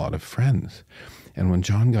have a lot of friends. And when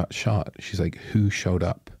John got shot, she's like, who showed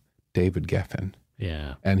up? David Geffen.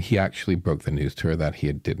 Yeah. And he actually broke the news to her that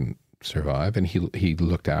he didn't survive, and he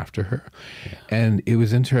looked after her. Yeah. And it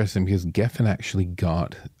was interesting because Geffen actually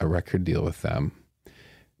got a record deal with them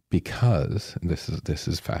because, and this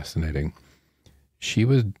is fascinating, she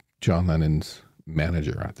was John Lennon's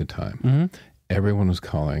manager at the time. Mm-hmm. Everyone was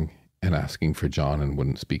calling and asking for John and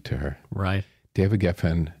wouldn't speak to her. Right. David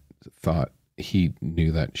Geffen thought he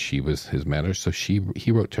knew that she was his manager, so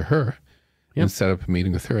he wrote to her and set up a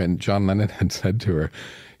meeting with her. And John Lennon had said to her,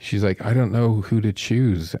 she's like, I don't know who to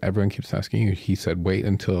choose. Everyone keeps asking you. He said, wait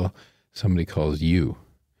until somebody calls you.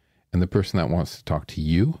 And the person that wants to talk to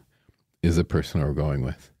you is the person we're going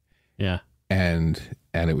with. Yeah. And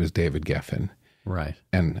it was David Geffen. Right.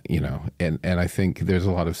 And, and I think there's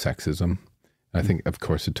a lot of sexism. I think, of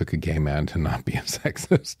course, it took a gay man to not be a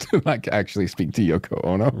sexist, to like actually speak to Yoko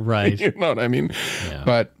Ono. Right. You know what I mean? Yeah.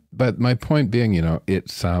 But my point being,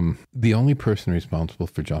 it's the only person responsible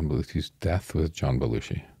for John Belushi's death was John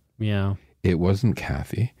Belushi. Yeah. It wasn't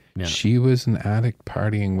Cathy. Yeah. She was an addict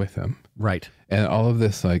partying with him. Right. And all of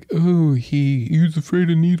this like, oh, he was afraid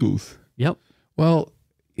of needles. Yep. Well,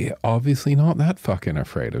 obviously not that fucking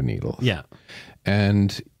afraid of needles. Yeah.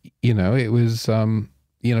 And, it was,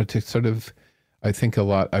 to sort of, I think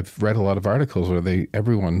I've read a lot of articles where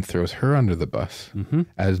everyone throws her under the bus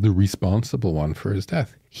as the responsible one for his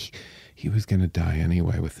death. He was going to die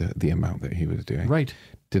anyway with the amount that he was doing. Right.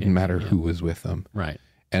 Didn't matter who was with him. Right.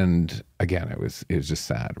 And again, it was just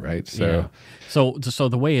sad, right? So, so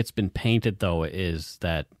the way it's been painted though is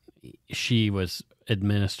that she was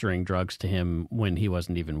administering drugs to him when he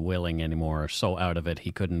wasn't even willing anymore, so out of it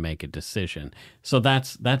he couldn't make a decision. So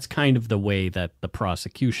that's kind of the way that the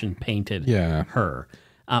prosecution painted her.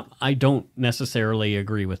 I don't necessarily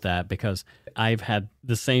agree with that because I've had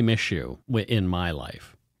the same issue in my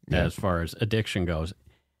life as far as addiction goes.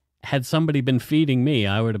 Had somebody been feeding me,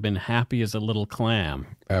 I would have been happy as a little clam.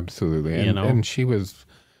 Absolutely. And she was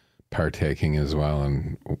partaking as well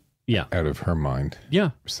and out of her mind.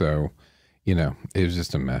 Yeah. So, it was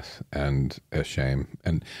just a mess and a shame.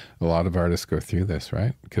 And a lot of artists go through this,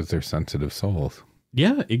 right? Because they're sensitive souls.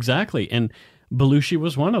 Yeah, exactly. And Belushi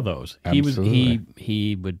was one of those. Absolutely.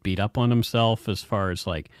 He would beat up on himself as far as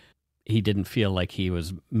like he didn't feel like he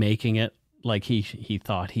was making it like he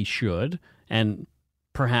thought he should. And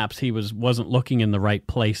perhaps he wasn't looking in the right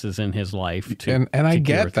places in his life to and I to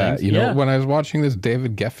get that things. when I was watching this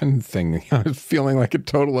David Geffen thing, I was feeling like a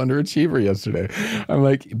total underachiever yesterday. I'm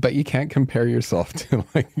like, but you can't compare yourself to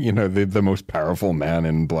the most powerful man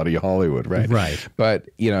in bloody Hollywood, right? But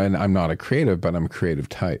and I'm not a creative, but I'm a creative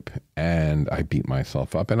type, and I beat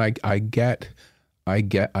myself up, and I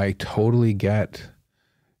totally get,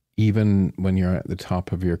 even when you're at the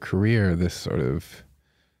top of your career, this sort of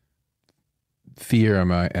fear,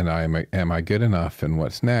 am I good enough, and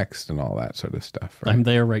what's next, and all that sort of stuff. Right? I'm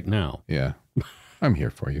there right now. Yeah, I'm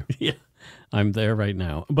here for you. Yeah, I'm there right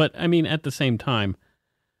now. But I mean, at the same time,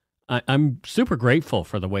 I'm super grateful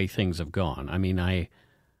for the way things have gone. I mean,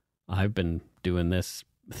 I've been doing this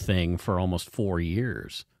thing for almost 4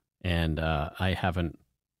 years, and I haven't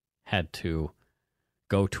had to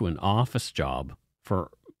go to an office job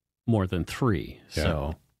for more than 3. Yeah.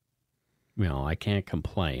 So, I can't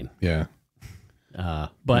complain. Yeah.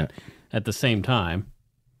 But at the same time,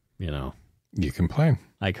 you complain.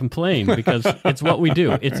 I complain because it's what we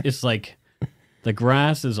do. It's like the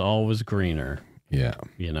grass is always greener. Yeah.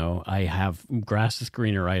 I have grass is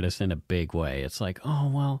greeneritis in a big way. It's like, oh,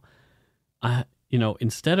 well,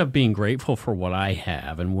 instead of being grateful for what I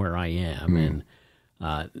have and where I am and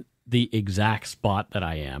the exact spot that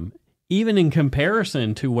I am, even in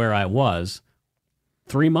comparison to where I was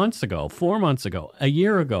 3 months ago, 4 months ago, a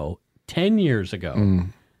year ago, 10 years ago,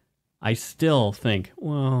 I still think,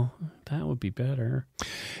 well, that would be better.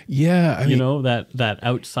 Yeah. I mean, that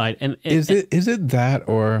outside. And is it that,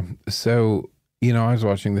 or so, I was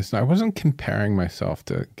watching this and I wasn't comparing myself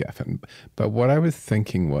to Geffen, but what I was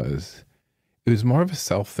thinking was, it was more of a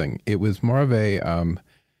self thing. It was more of a,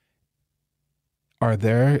 are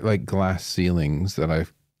there like glass ceilings that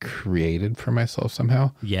I've created for myself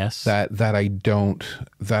somehow? Yes. That I don't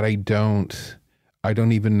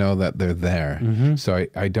even know that they're there. Mm-hmm. So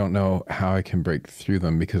I don't know how I can break through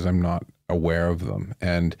them because I'm not aware of them.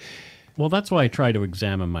 And well, that's why I try to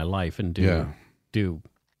examine my life and do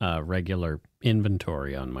regular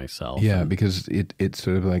inventory on myself. Yeah, because it's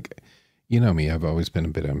sort of like, me, I've always been a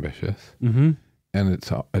bit ambitious. Mm-hmm. And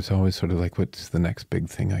it's always sort of like, what's the next big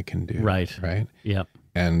thing I can do? Right. Right. Yep.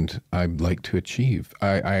 And I like to achieve.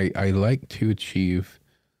 I like to achieve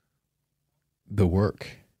the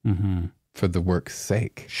work for the work's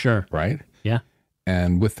sake. Sure. Right. Yeah.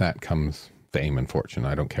 And with that comes fame and fortune.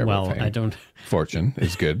 I don't care about fame. Well, I don't. Fortune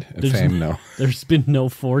is good. Fame, no. There's been no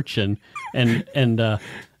fortune, and the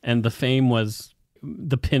fame was.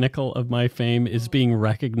 The pinnacle of my fame is being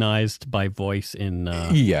recognized by voice in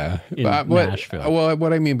Nashville. Well,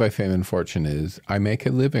 what I mean by fame and fortune is I make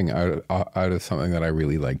a living out of something that I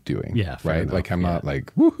really like doing. Yeah, right. Enough, like I'm not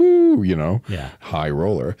like woohoo, yeah, high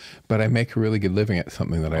roller, but I make a really good living at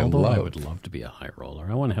something that I love. I would love to be a high roller.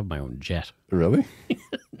 I want to have my own jet. Really?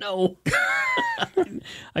 No,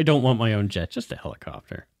 I don't want my own jet. Just a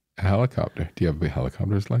helicopter. A helicopter? Do you have a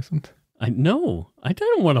helicopter's license? I don't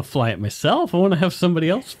want to fly it myself. I want to have somebody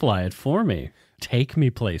else fly it for me. Take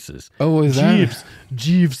me places. Oh, is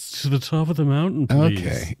Jeeves to the top of the mountain,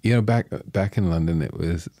 please. Okay. Back in London,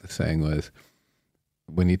 the saying was,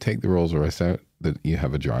 when you take the Rolls Royce out, that you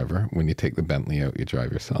have a driver. When you take the Bentley out, you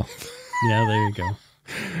drive yourself. Yeah, there you go.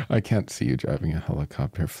 I can't see you driving a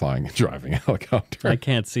helicopter, driving a helicopter. I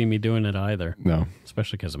can't see me doing it either. No.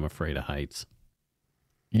 Especially because I'm afraid of heights.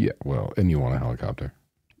 Yeah, well, and you want a helicopter.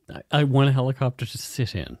 I want a helicopter to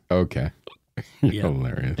sit in. Okay. You're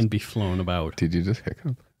hilarious. And be flown about. Did you just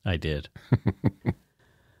hiccup? I did.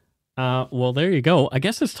 Well, there you go. I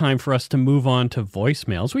guess it's time for us to move on to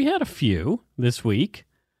voicemails. We had a few this week.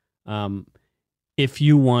 If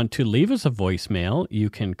you want to leave us a voicemail, you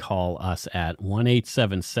can call us at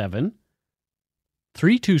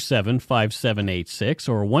 1-877-327-5786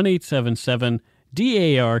 or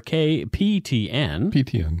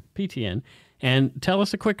 1-877-DARK-PTN. PTN. And tell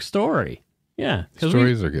us a quick story. Yeah.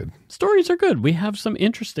 Stories are good. Stories are good. We have some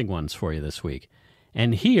interesting ones for you this week.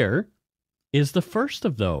 And here is the first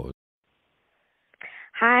of those.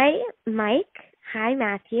 Hi, Mike. Hi,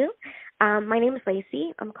 Matthew. My name is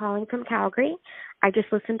Lacey. I'm calling from Calgary. I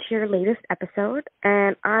just listened to your latest episode,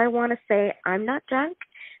 and I want to say I'm not drunk.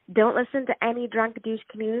 Don't listen to any drunk douche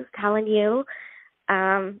canoes telling you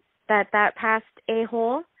that past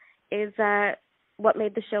a-hole is what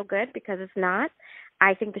made the show good, because it's not.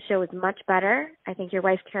 I think the show is much better. I think your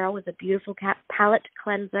wife Carol was a beautiful palate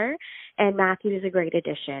cleanser, and Matthew is a great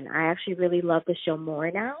addition. I actually really love the show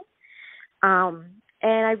more now, and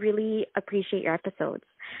I really appreciate your episodes.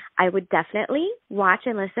 I would definitely watch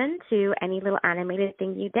and listen to any little animated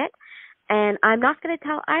thing you did, and I'm not going to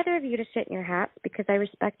tell either of you to sit in your hats because I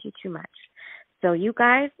respect you too much. So you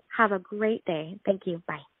guys have a great day. Thank you.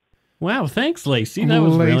 Bye. Wow, thanks, Lacey. That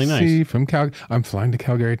was really nice. Lacey from Calgary. I'm flying to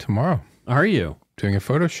Calgary tomorrow. Are you? Doing a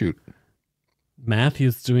photo shoot.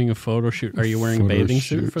 Matthew's doing a photo shoot. Are you wearing a bathing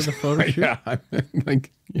suit for the photo shoot? Yeah,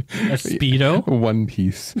 like a Speedo? One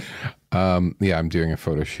piece. Yeah, I'm doing a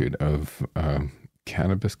photo shoot of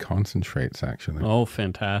cannabis concentrates, actually. Oh,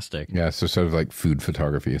 fantastic. Yeah, so sort of like food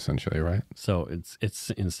photography, essentially, right? So it's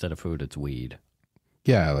instead of food, it's weed.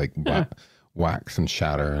 Yeah, like wax and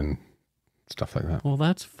shatter and stuff like that. Well,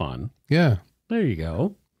 that's fun. Yeah. There you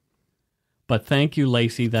go. But thank you,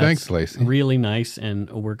 Lacey. Thanks, Lacey. Really nice, and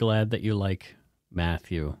we're glad that you like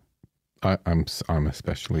Matthew. I'm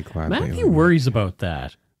especially glad. Matthew worries about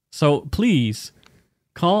that. So please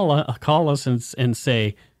call us and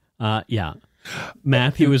say, yeah,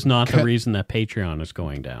 Matthew is not the reason that Patreon is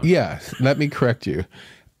going down. Yes. Let me correct you.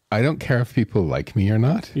 I don't care if people like me or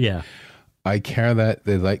not. Yeah. I care that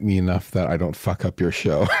they like me enough that I don't fuck up your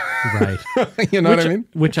show. Right. You know what I mean?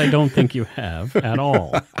 Which I don't think you have at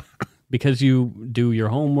all. Because you do your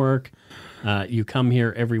homework. You come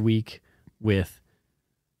here every week with,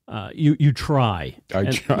 you try. I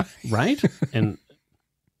try. Right? And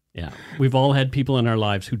yeah, we've all had people in our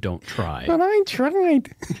lives who don't try. But I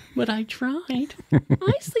tried. But I tried.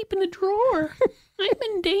 I sleep in a drawer. I'm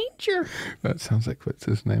in danger. That sounds like, what's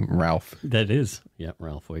his name? Ralph. That is. Yeah,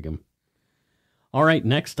 Ralph Wiggum. All right,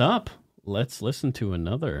 next up, let's listen to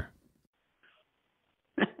another.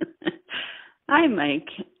 Hi, Mike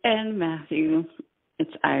and Matthew.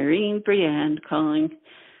 It's Irene Brienne calling.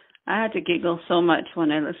 I had to giggle so much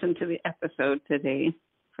when I listened to the episode today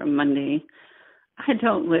from Monday. I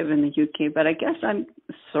don't live in the UK, but I guess I'm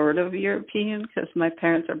sort of European because my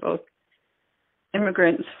parents are both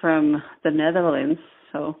immigrants from the Netherlands.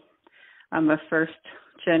 So I'm a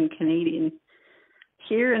first-gen Canadian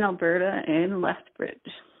here in Alberta and Lethbridge.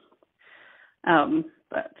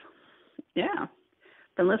 But yeah,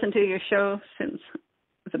 been listening to your show since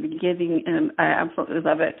the beginning, and I absolutely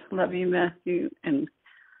love it. Love you, Matthew, and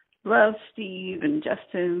love Steve and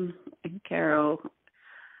Justin and Carol.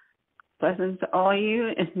 Blessings to all you,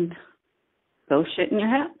 and go shit in your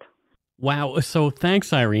hat. Wow. So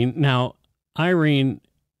thanks, Irene. Now, Irene,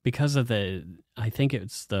 because of I think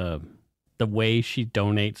it's the way she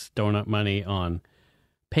donates donut money on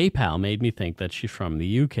PayPal made me think that she's from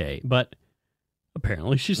the UK, but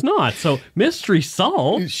apparently she's not. So mystery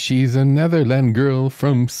solved. She's a Netherland girl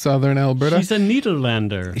from southern Alberta. She's a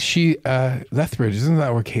Nederlander. She, Lethbridge, isn't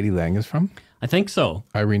that where Katie Lang is from? I think so.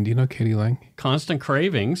 Irene, do you know Katie Lang? Constant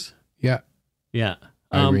Cravings. Yeah. Yeah.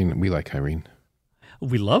 Irene, we like Irene.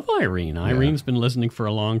 We love Irene. Irene's been listening for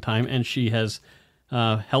a long time, and she has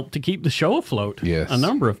helped to keep the show afloat a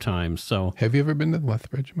number of times. So, have you ever been to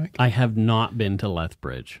Lethbridge, Mike? I have not been to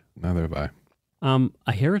Lethbridge. Neither have I.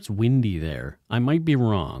 I hear it's windy there. I might be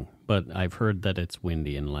wrong, but I've heard that it's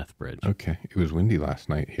windy in Lethbridge. Okay. It was windy last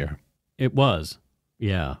night here. It was.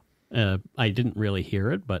 Yeah. I didn't really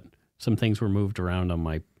hear it, but some things were moved around on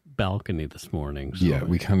my balcony this morning. So. Yeah,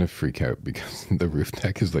 we kind of freak out because the roof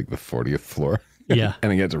deck is like the 40th floor. Yeah.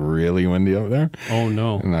 And it gets really windy out there. Oh,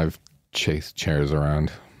 no. And I've chased chairs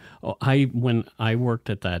around. Oh, when I worked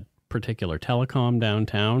at that particular telecom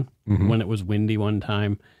downtown, when it was windy one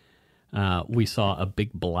time, we saw a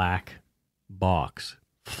big black box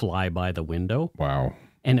fly by the window. Wow.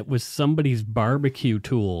 And it was somebody's barbecue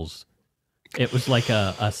tools. It was like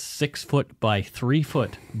a 6-foot by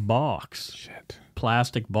 3-foot box. Shit.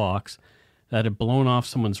 Plastic box that had blown off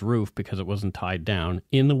someone's roof because it wasn't tied down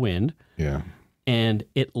in the wind. Yeah. And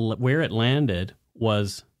where it landed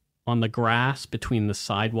was on the grass between the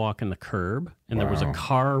sidewalk and the curb. And there was a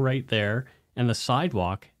car right there. And the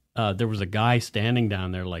sidewalk, there was a guy standing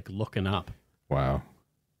down there like looking up. Wow.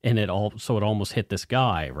 And it almost hit this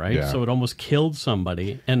guy, right? Yeah. So it almost killed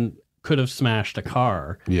somebody and could have smashed a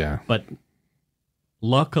car. Yeah. But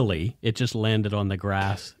luckily, it just landed on the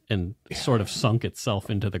grass and sort of sunk itself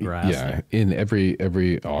into the grass. Yeah. In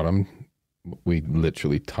every autumn, we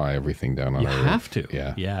literally tie everything down on You our roof. have to.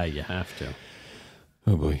 Yeah. Yeah, you have to.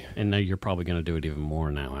 Oh, boy. And now you're probably going to do it even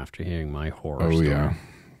more now after hearing my horror Oh, story. yeah.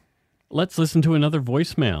 Let's listen to another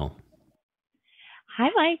voicemail. Hi,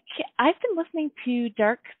 Mike. I've been listening to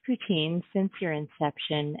Dark Poutine since your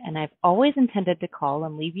inception, and I've always intended to call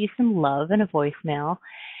and leave you some love in a voicemail.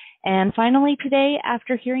 And finally today,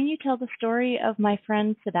 after hearing you tell the story of my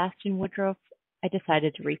friend Sebastian Woodruff, I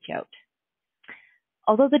decided to reach out.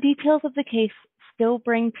 Although the details of the case still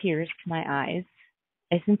bring tears to my eyes,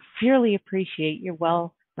 I sincerely appreciate your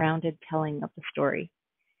well-rounded telling of the story.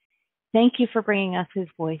 Thank you for bringing us his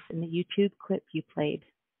voice in the YouTube clip you played.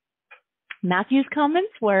 Matthew's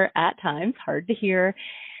comments were, at times, hard to hear,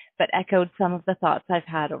 but echoed some of the thoughts I've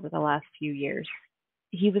had over the last few years.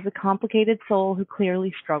 He was a complicated soul who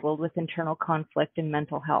clearly struggled with internal conflict and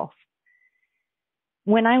mental health.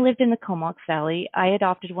 When I lived in the Comox Valley, I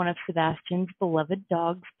adopted one of Sebastian's beloved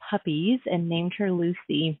dog's puppies and named her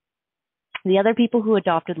Lucy. The other people who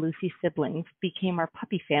adopted Lucy's siblings became our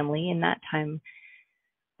puppy family in that time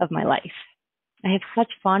of my life. I have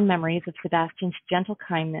such fond memories of Sebastian's gentle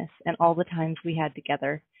kindness and all the times we had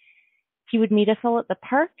together. He would meet us all at the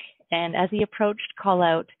park, and as he approached, call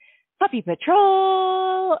out, puppy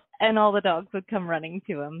patrol, and all the dogs would come running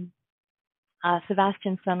to him.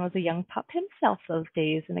 Sebastian's son was a young pup himself those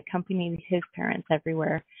days and accompanied his parents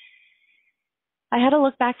everywhere. I had a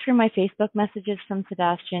look back through my Facebook messages from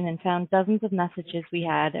Sebastian and found dozens of messages we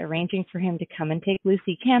had arranging for him to come and take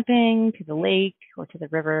Lucy camping, to the lake, or to the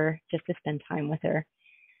river, just to spend time with her.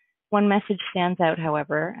 One message stands out,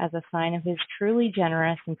 however, as a sign of his truly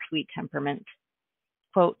generous and sweet temperament.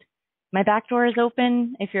 Quote, "My back door is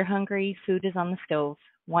open. If you're hungry, food is on the stove,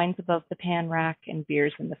 wine's above the pan rack, and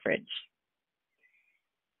beer's in the fridge."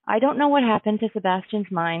 I don't know what happened to Sebastian's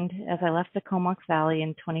mind as I left the Comox Valley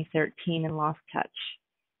in 2013 and lost touch.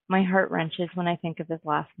 My heart wrenches when I think of his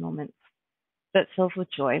last moments, but fills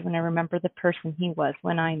with joy when I remember the person he was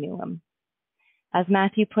when I knew him. As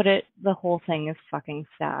Matthew put it, the whole thing is fucking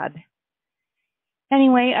sad.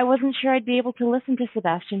 Anyway, I wasn't sure I'd be able to listen to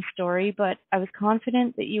Sebastian's story, but I was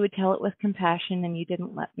confident that you would tell it with compassion, and you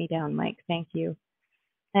didn't let me down, Mike. Thank you.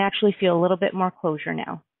 I actually feel a little bit more closure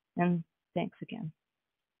now, and thanks again.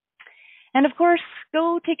 And of course,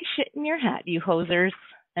 go take a shit in your hat, you hosers.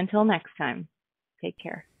 Until next time, take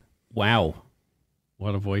care. Wow.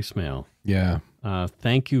 What a voicemail. Yeah.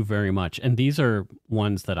 Thank you very much. And these are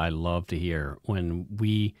ones that I love to hear when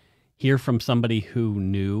we hear from somebody who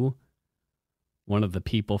knew one of the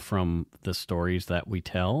people from the stories that we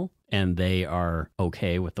tell, and they are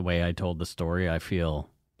okay with the way I told the story. I feel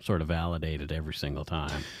sort of validated every single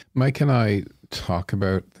time. Mike and I talk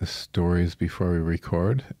about the stories before we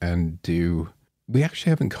record and we actually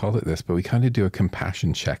haven't called it this, but we kind of do a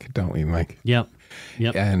compassion check, don't we, Mike? Yep.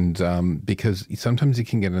 And because sometimes you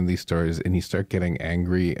can get in these stories and you start getting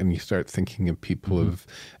angry and you start thinking of people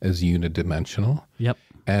as unidimensional. Yep.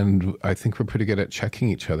 And I think we're pretty good at checking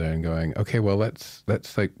each other and going, okay, well, let's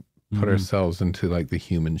like put ourselves into like the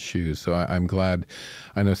human shoes. So I'm glad.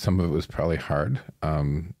 I know some of it was probably hard,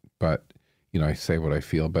 but you know, I say what I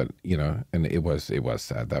feel, but you know, and it was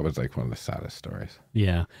sad. That was like one of the saddest stories.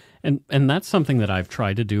 Yeah, and that's something that I've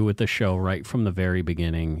tried to do with the show right from the very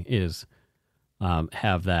beginning is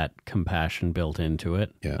have that compassion built into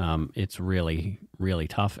it. Yeah. It's really, really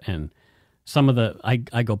tough, and some of the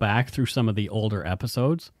I go back through some of the older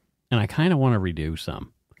episodes, and I kind of want to redo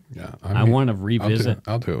some. Yeah, I want to revisit.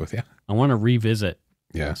 I'll do it with you. I want to revisit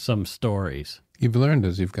Yeah. some stories. You've learned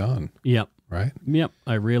as you've gone. Yep. Right? Yep,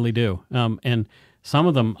 I really do. And some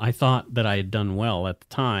of them I thought that I had done well at the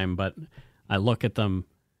time, but I look at them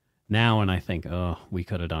now and I think, oh, we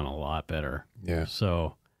could have done a lot better. Yeah.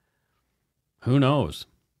 So who knows?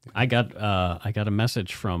 I got a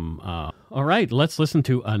message from, all right, let's listen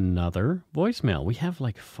to another voicemail. We have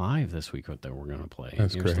like 5 this week that we're going to play.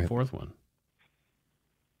 That's Here's great. the 4th one.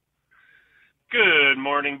 Good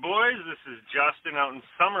morning, boys. This is Justin out in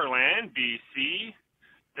Summerland, BC.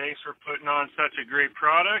 Thanks for putting on such a great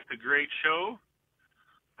product, a great show.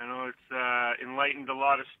 I know it's enlightened a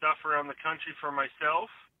lot of stuff around the country for myself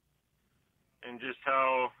and just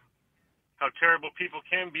how terrible people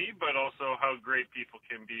can be, but also how great people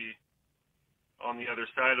can be on the other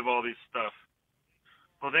side of all these stuff.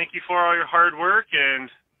 Well, thank you for all your hard work, and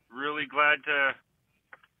really glad to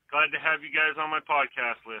have you guys on my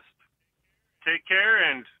podcast list. Take care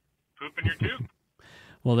and poop in your tube.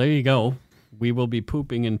 Well, there you go. We will be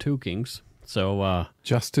pooping in Tukings. So,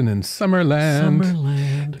 Justin in Summerland.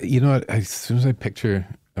 Summerland. You know what? As soon as I picture,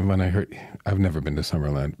 and when I heard, I've never been to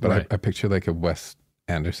Summerland, but Right. I picture like a Wes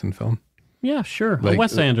Anderson film. Yeah, sure. Like- a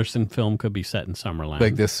Wes Anderson film could be set in Summerland.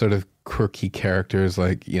 Like this sort of quirky characters,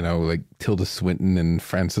 like, you know, like Tilda Swinton and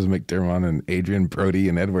Frances McDermott and Adrian Brody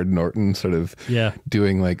and Edward Norton sort of Yeah.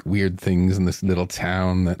 doing like weird things in this little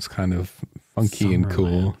town that's kind of funky and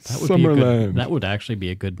cool. That would be a good, that would actually be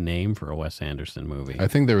a good name for a Wes Anderson movie. I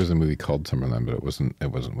think there was a movie called Summerland, but it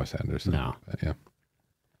wasn't Wes Anderson. No. But yeah.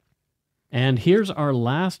 And here's our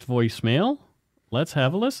last voicemail. Let's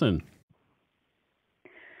have a listen.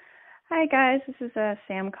 Hi guys, this is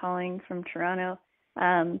Sam calling from Toronto.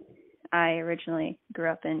 I originally grew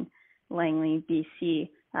up in Langley, BC.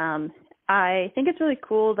 I think it's really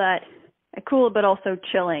cool but also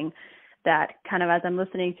chilling that kind of as I'm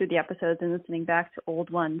listening through the episodes and listening back to old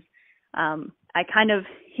ones, I kind of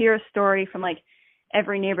hear a story from like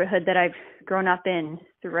every neighborhood that I've grown up in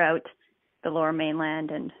throughout the Lower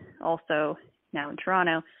Mainland and also now in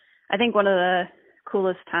Toronto. I think one of the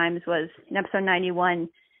coolest times was in episode 91,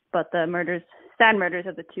 but the sad murders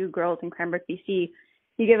of the 2 girls in Cranbrook, BC.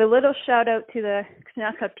 You give a little shout out to the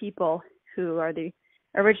Kanaka people who are the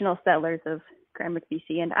original settlers of Cranbrook,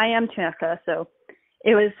 BC, and I am Kanaka, so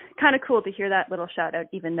it was kind of cool to hear that little shout out,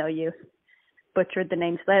 even though you butchered the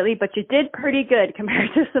name slightly, but you did pretty good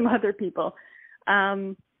compared to some other people.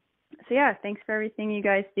 So yeah, thanks for everything you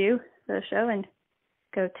guys do for the show, and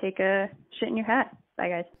go take a shit in your hat. Bye,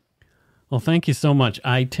 guys. Well, thank you so much.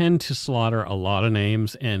 I tend to slaughter a lot of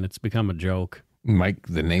names, and it's become a joke. Mike,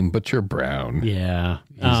 the name butcher Brown. Yeah.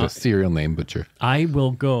 He's a serial name butcher. I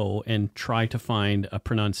will go and try to find a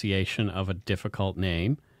pronunciation of a difficult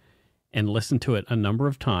name and listen to it a number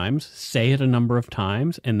of times, say it a number of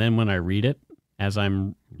times, and then when I read it, as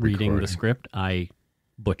I'm reading the script, I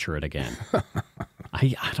butcher it again.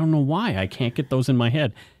 I don't know why. I can't get those in my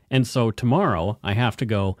head. And so tomorrow I have to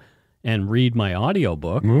go and read my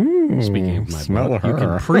audiobook. Speaking of my book, you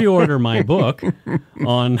can pre-order my book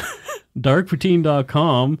on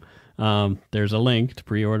darkpoutine.com. There's a link to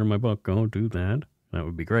pre-order my book. Go do that. That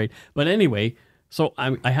would be great. But anyway, so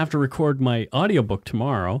I have to record my audiobook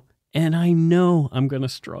tomorrow, and I know I'm going to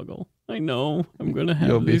struggle. I know I'm going to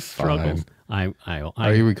have these struggles. Are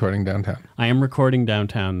you recording downtown? I am recording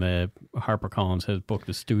downtown. The HarperCollins has booked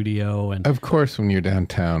a studio, and of course, when you're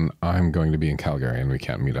downtown, I'm going to be in Calgary, and we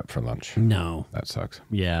can't meet up for lunch. No, that sucks.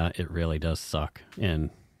 Yeah, it really does suck.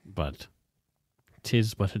 But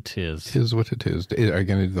 'tis what it is. 'Tis what it is. Are you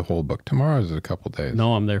going to do the whole book tomorrow? Or is it a couple days?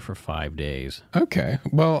 No, I'm there for 5 days. Okay.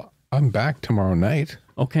 Well, I'm back tomorrow night.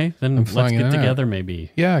 Okay, then let's get together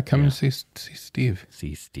maybe. Yeah, come and see Steve.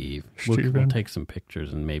 See Steve. We'll take some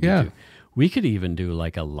pictures and maybe we could even do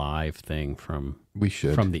like a live thing from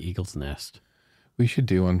the Eagle's Nest. We should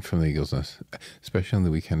do one from the Eagle's Nest, especially on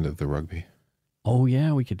the weekend of the rugby. Oh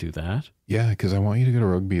yeah, we could do that. Yeah, because I want you to go to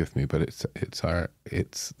rugby with me, but it's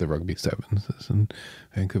the rugby sevens in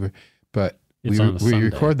Vancouver. But we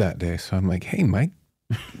record that day, so I'm like, hey Mike,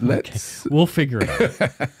 let's we'll figure it out.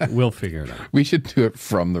 We should do it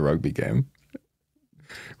from the rugby game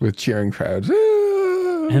with cheering crowds.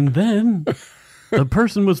 And then the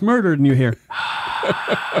person was murdered, and you hear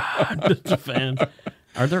just a fan.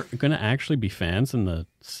 Are there going to actually be fans in the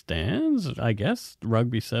stands? I guess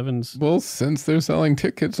rugby sevens. Well, since they're selling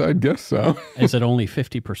tickets, I'd guess so. Is it only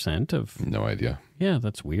 50% of? No idea. Yeah,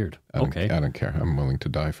 that's weird. I don't care. I'm willing to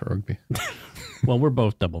die for rugby. Well, we're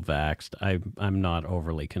both double vaxxed. I'm not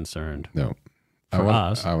overly concerned. No, for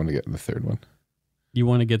us, I want to get the third one. You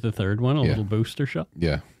want to get the third one, a little booster shot?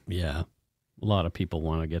 Yeah, yeah. A lot of people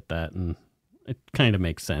want to get that, and it kind of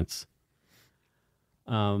makes sense.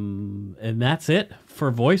 And that's it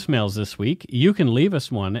for voicemails this week. You can leave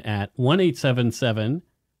us one at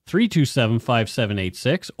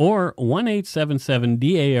 1-877-327-5786 or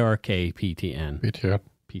 1-877-DARK-PTN.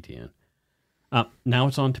 PTN. Now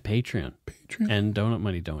it's on to Patreon and Donut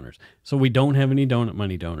Money donors. So we don't have any Donut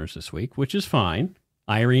Money donors this week, which is fine.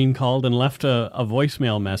 Irene called and left a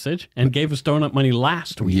voicemail message and gave us Donut Money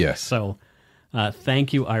last week. Yes. So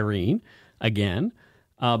thank you, Irene, again.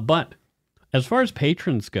 But as far as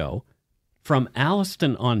patrons go, from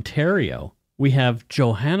Alliston, Ontario, we have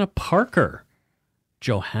Johanna Parker.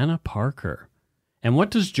 Johanna Parker. And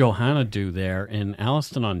what does Johanna do there in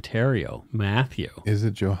Alliston, Ontario? Matthew. Is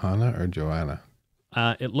it Johanna or Joanna?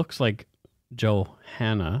 It looks like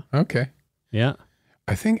Johanna. Okay. Yeah.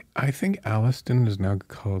 I think Alliston is now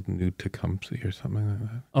called New Tecumseh or something like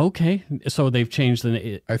that. Okay. So they've changed the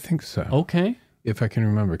name. I think so. Okay. If I can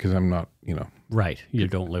remember, because I'm not, Right. You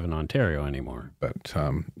don't live in Ontario anymore. But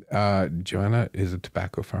Joanna is a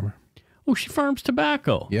tobacco farmer. Oh, she farms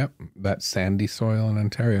tobacco. Yep. That sandy soil in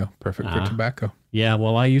Ontario. Perfect for tobacco. Yeah,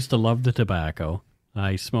 well, I used to love the tobacco.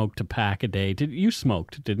 I smoked a pack a day. You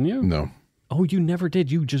smoked, didn't you? No. Oh, you never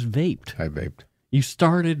did. You just vaped. I vaped. You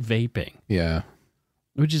started vaping. Yeah.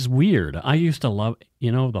 Which is weird. I used to love,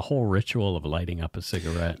 the whole ritual of lighting up a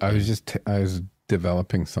cigarette. I was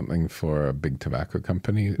developing something for a big tobacco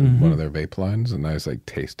company, one of their vape lines, and I was like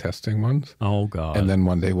taste testing ones. Oh, God. And then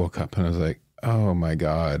one day woke up and I was like, oh my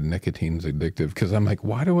God, nicotine's addictive. Because I'm like,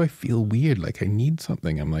 why do I feel weird? Like I need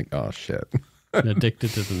something. I'm like, oh shit. Addicted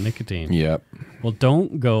to the nicotine. Yep. Well,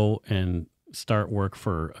 don't go and start work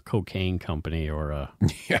for a cocaine company or a...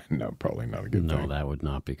 Yeah, no, probably not a good thing. No, that would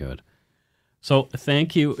not be good. So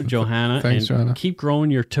thank you, Johanna. Thanks, Johanna. Keep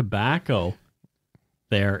growing your tobacco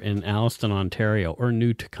there in Alliston, Ontario, or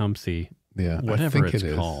New Tecumseh. Yeah, whatever it's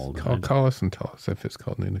called. Call us and tell us if it's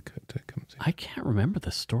called New Tecumseh. I can't remember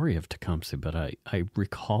the story of Tecumseh, but I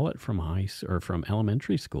recall it from from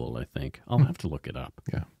elementary school, I think. I'll have to look it up.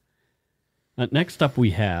 Yeah. Next up,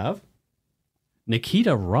 we have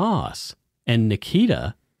Nikita Ross. And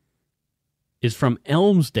Nikita is from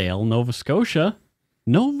Elmsdale, Nova Scotia.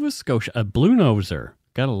 A Blue Noser.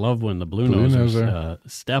 Gotta love when the Blue Nosers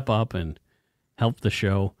step up and help the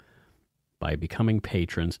show by becoming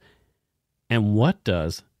patrons. And what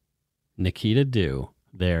does Nikita do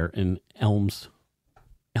there in Elmsdale?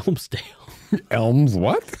 Elms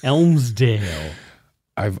what? Elmsdale.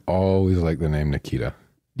 I've always liked the name Nikita.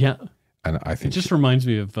 Yeah. And I think it just reminds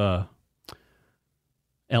me of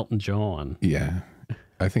Elton John. Yeah.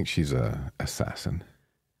 I think she's a assassin.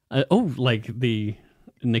 Like the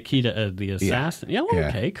Nikita, the assassin. Yeah.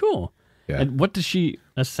 Okay, cool. Yeah. And what does she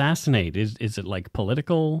assassinate? Is it like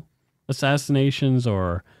political assassinations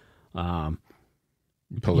or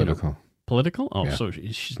political? Political? Oh, yeah. So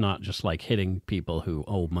she's not just like hitting people who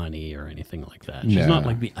owe money or anything like that. She's not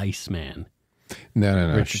like the Iceman.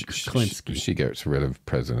 No. Richard Klinsky. She gets rid of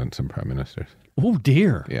presidents and prime ministers. Oh,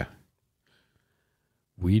 dear. Yeah.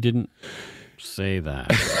 We didn't say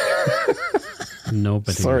that.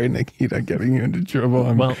 Nobody. Sorry, Nikita, getting you into trouble.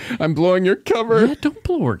 I'm blowing your cover. Yeah, don't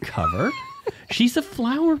blow her cover. She's a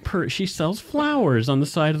flower she sells flowers on the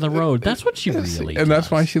side of the road. That's what she really does. And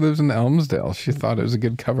that's why she lives in Elmsdale. She thought it was a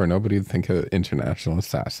good cover. Nobody would think an international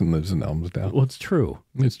assassin lives in Elmsdale. Well, it's true.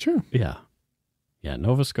 It's true. Yeah. Yeah,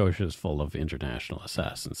 Nova Scotia is full of international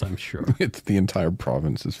assassins, I'm sure. It's the entire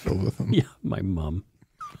province is filled with them. Yeah, my mom.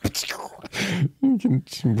 With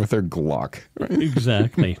her Glock. Right?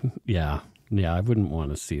 Exactly. Yeah. Yeah, I wouldn't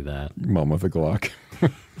want to see that. Mom with a Glock. I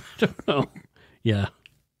don't know. Yeah.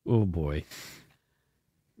 Oh, boy.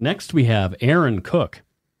 Next, we have Aaron Cook.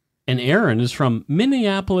 And Aaron is from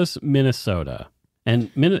Minneapolis, Minnesota.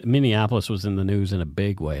 And Minneapolis was in the news in a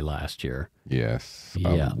big way last year. Yes.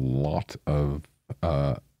 A lot of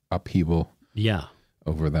upheaval. Yeah.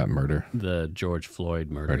 Over that murder. The George Floyd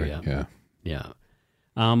murder. Yeah. Yeah.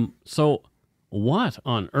 So what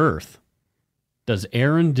on earth does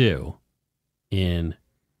Aaron do in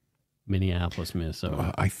Minneapolis,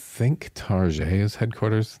 Minnesota? I think Target is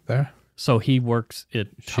headquarters there. So he works at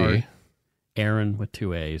Aaron with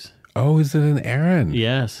 2 A's. Oh, is it an Aaron?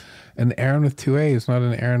 Yes. An Aaron with 2 A's, not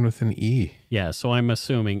an Aaron with an E. Yeah, so I'm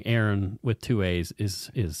assuming Aaron with 2 A's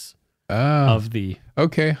is of the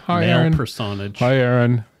Hi, male Aaron. personage. Hi,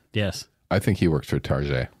 Aaron. Yes. I think he works for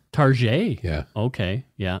Target. Target? Yeah. Okay,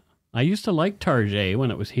 yeah. I used to like Target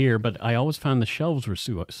when it was here, but I always found the shelves were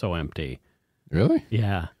so empty. Really?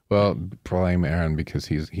 Yeah. Well, blame Aaron because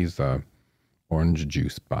he's a orange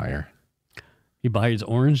juice buyer. He buys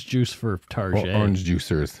orange juice for Target. Orange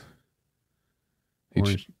juicers.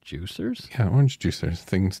 Orange juicers? Yeah, orange juicers.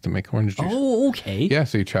 Things to make orange juice. Oh, okay. Yeah,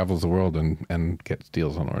 so he travels the world and gets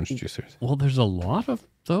deals on orange juicers. Well, there's a lot of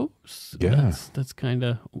those. Yeah. That's kind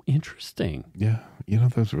of interesting. Yeah. You know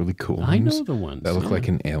those really cool ones? I know the ones. That look like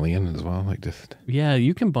an alien as well. Yeah,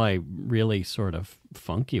 you can buy really sort of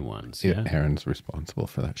funky ones. Yeah. Aaron's responsible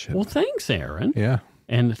for that shit. Well, thanks, Aaron. Yeah.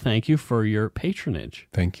 And thank you for your patronage.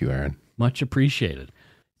 Thank you, Aaron. Much appreciated.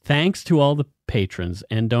 Thanks to all the patrons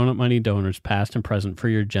and Donut Money donors, past and present, for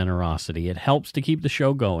your generosity. It helps to keep the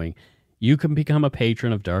show going. You can become a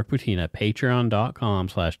patron of Dark Poutine at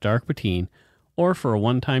patreon.com/darkpoutine, or for a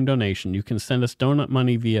one-time donation, you can send us donut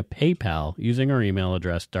money via PayPal using our email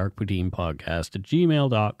address,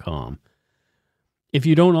 darkpoutinepodcast@gmail.com. If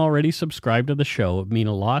you don't already subscribe to the show, it would mean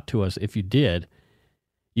a lot to us if you did.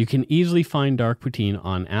 You can easily find Dark Poutine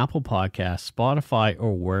on Apple Podcasts, Spotify,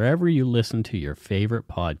 or wherever you listen to your favorite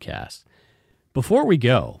podcasts. Before we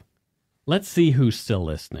go, let's see who's still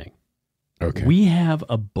listening. Okay. We have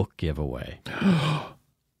a book giveaway.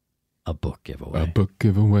 A book giveaway. A book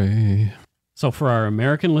giveaway. So for our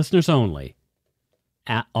American listeners only,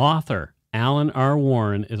 author Alan R.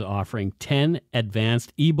 Warren is offering 10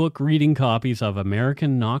 advanced ebook reading copies of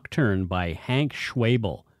American Nocturne by Hank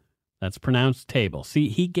Schwabel. That's pronounced table. See,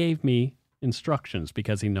 he gave me instructions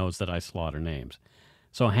because he knows that I slaughter names.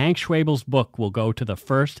 So Hank Schwabel's book will go to the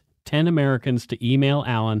first 10 Americans to email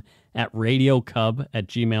Alan at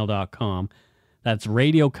radiocub@gmail.com. That's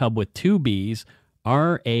radiocub with 2 B's,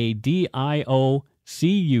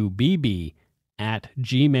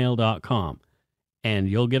 RADIOCUBB@gmail.com. And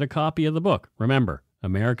you'll get a copy of the book. Remember,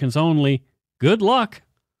 Americans only. Good luck.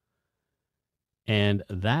 And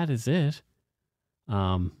that is it.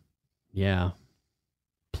 Yeah.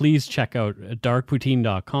 Please check out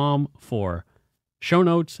darkpoutine.com for show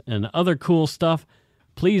notes and other cool stuff.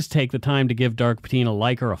 Please take the time to give Dark Poutine a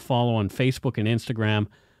like or a follow on Facebook and Instagram.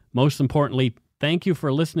 Most importantly, thank you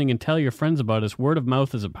for listening and tell your friends about us. Word of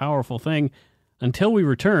mouth is a powerful thing. Until we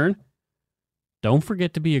return, don't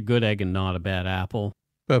forget to be a good egg and not a bad apple.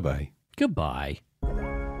 Bye-bye. Goodbye.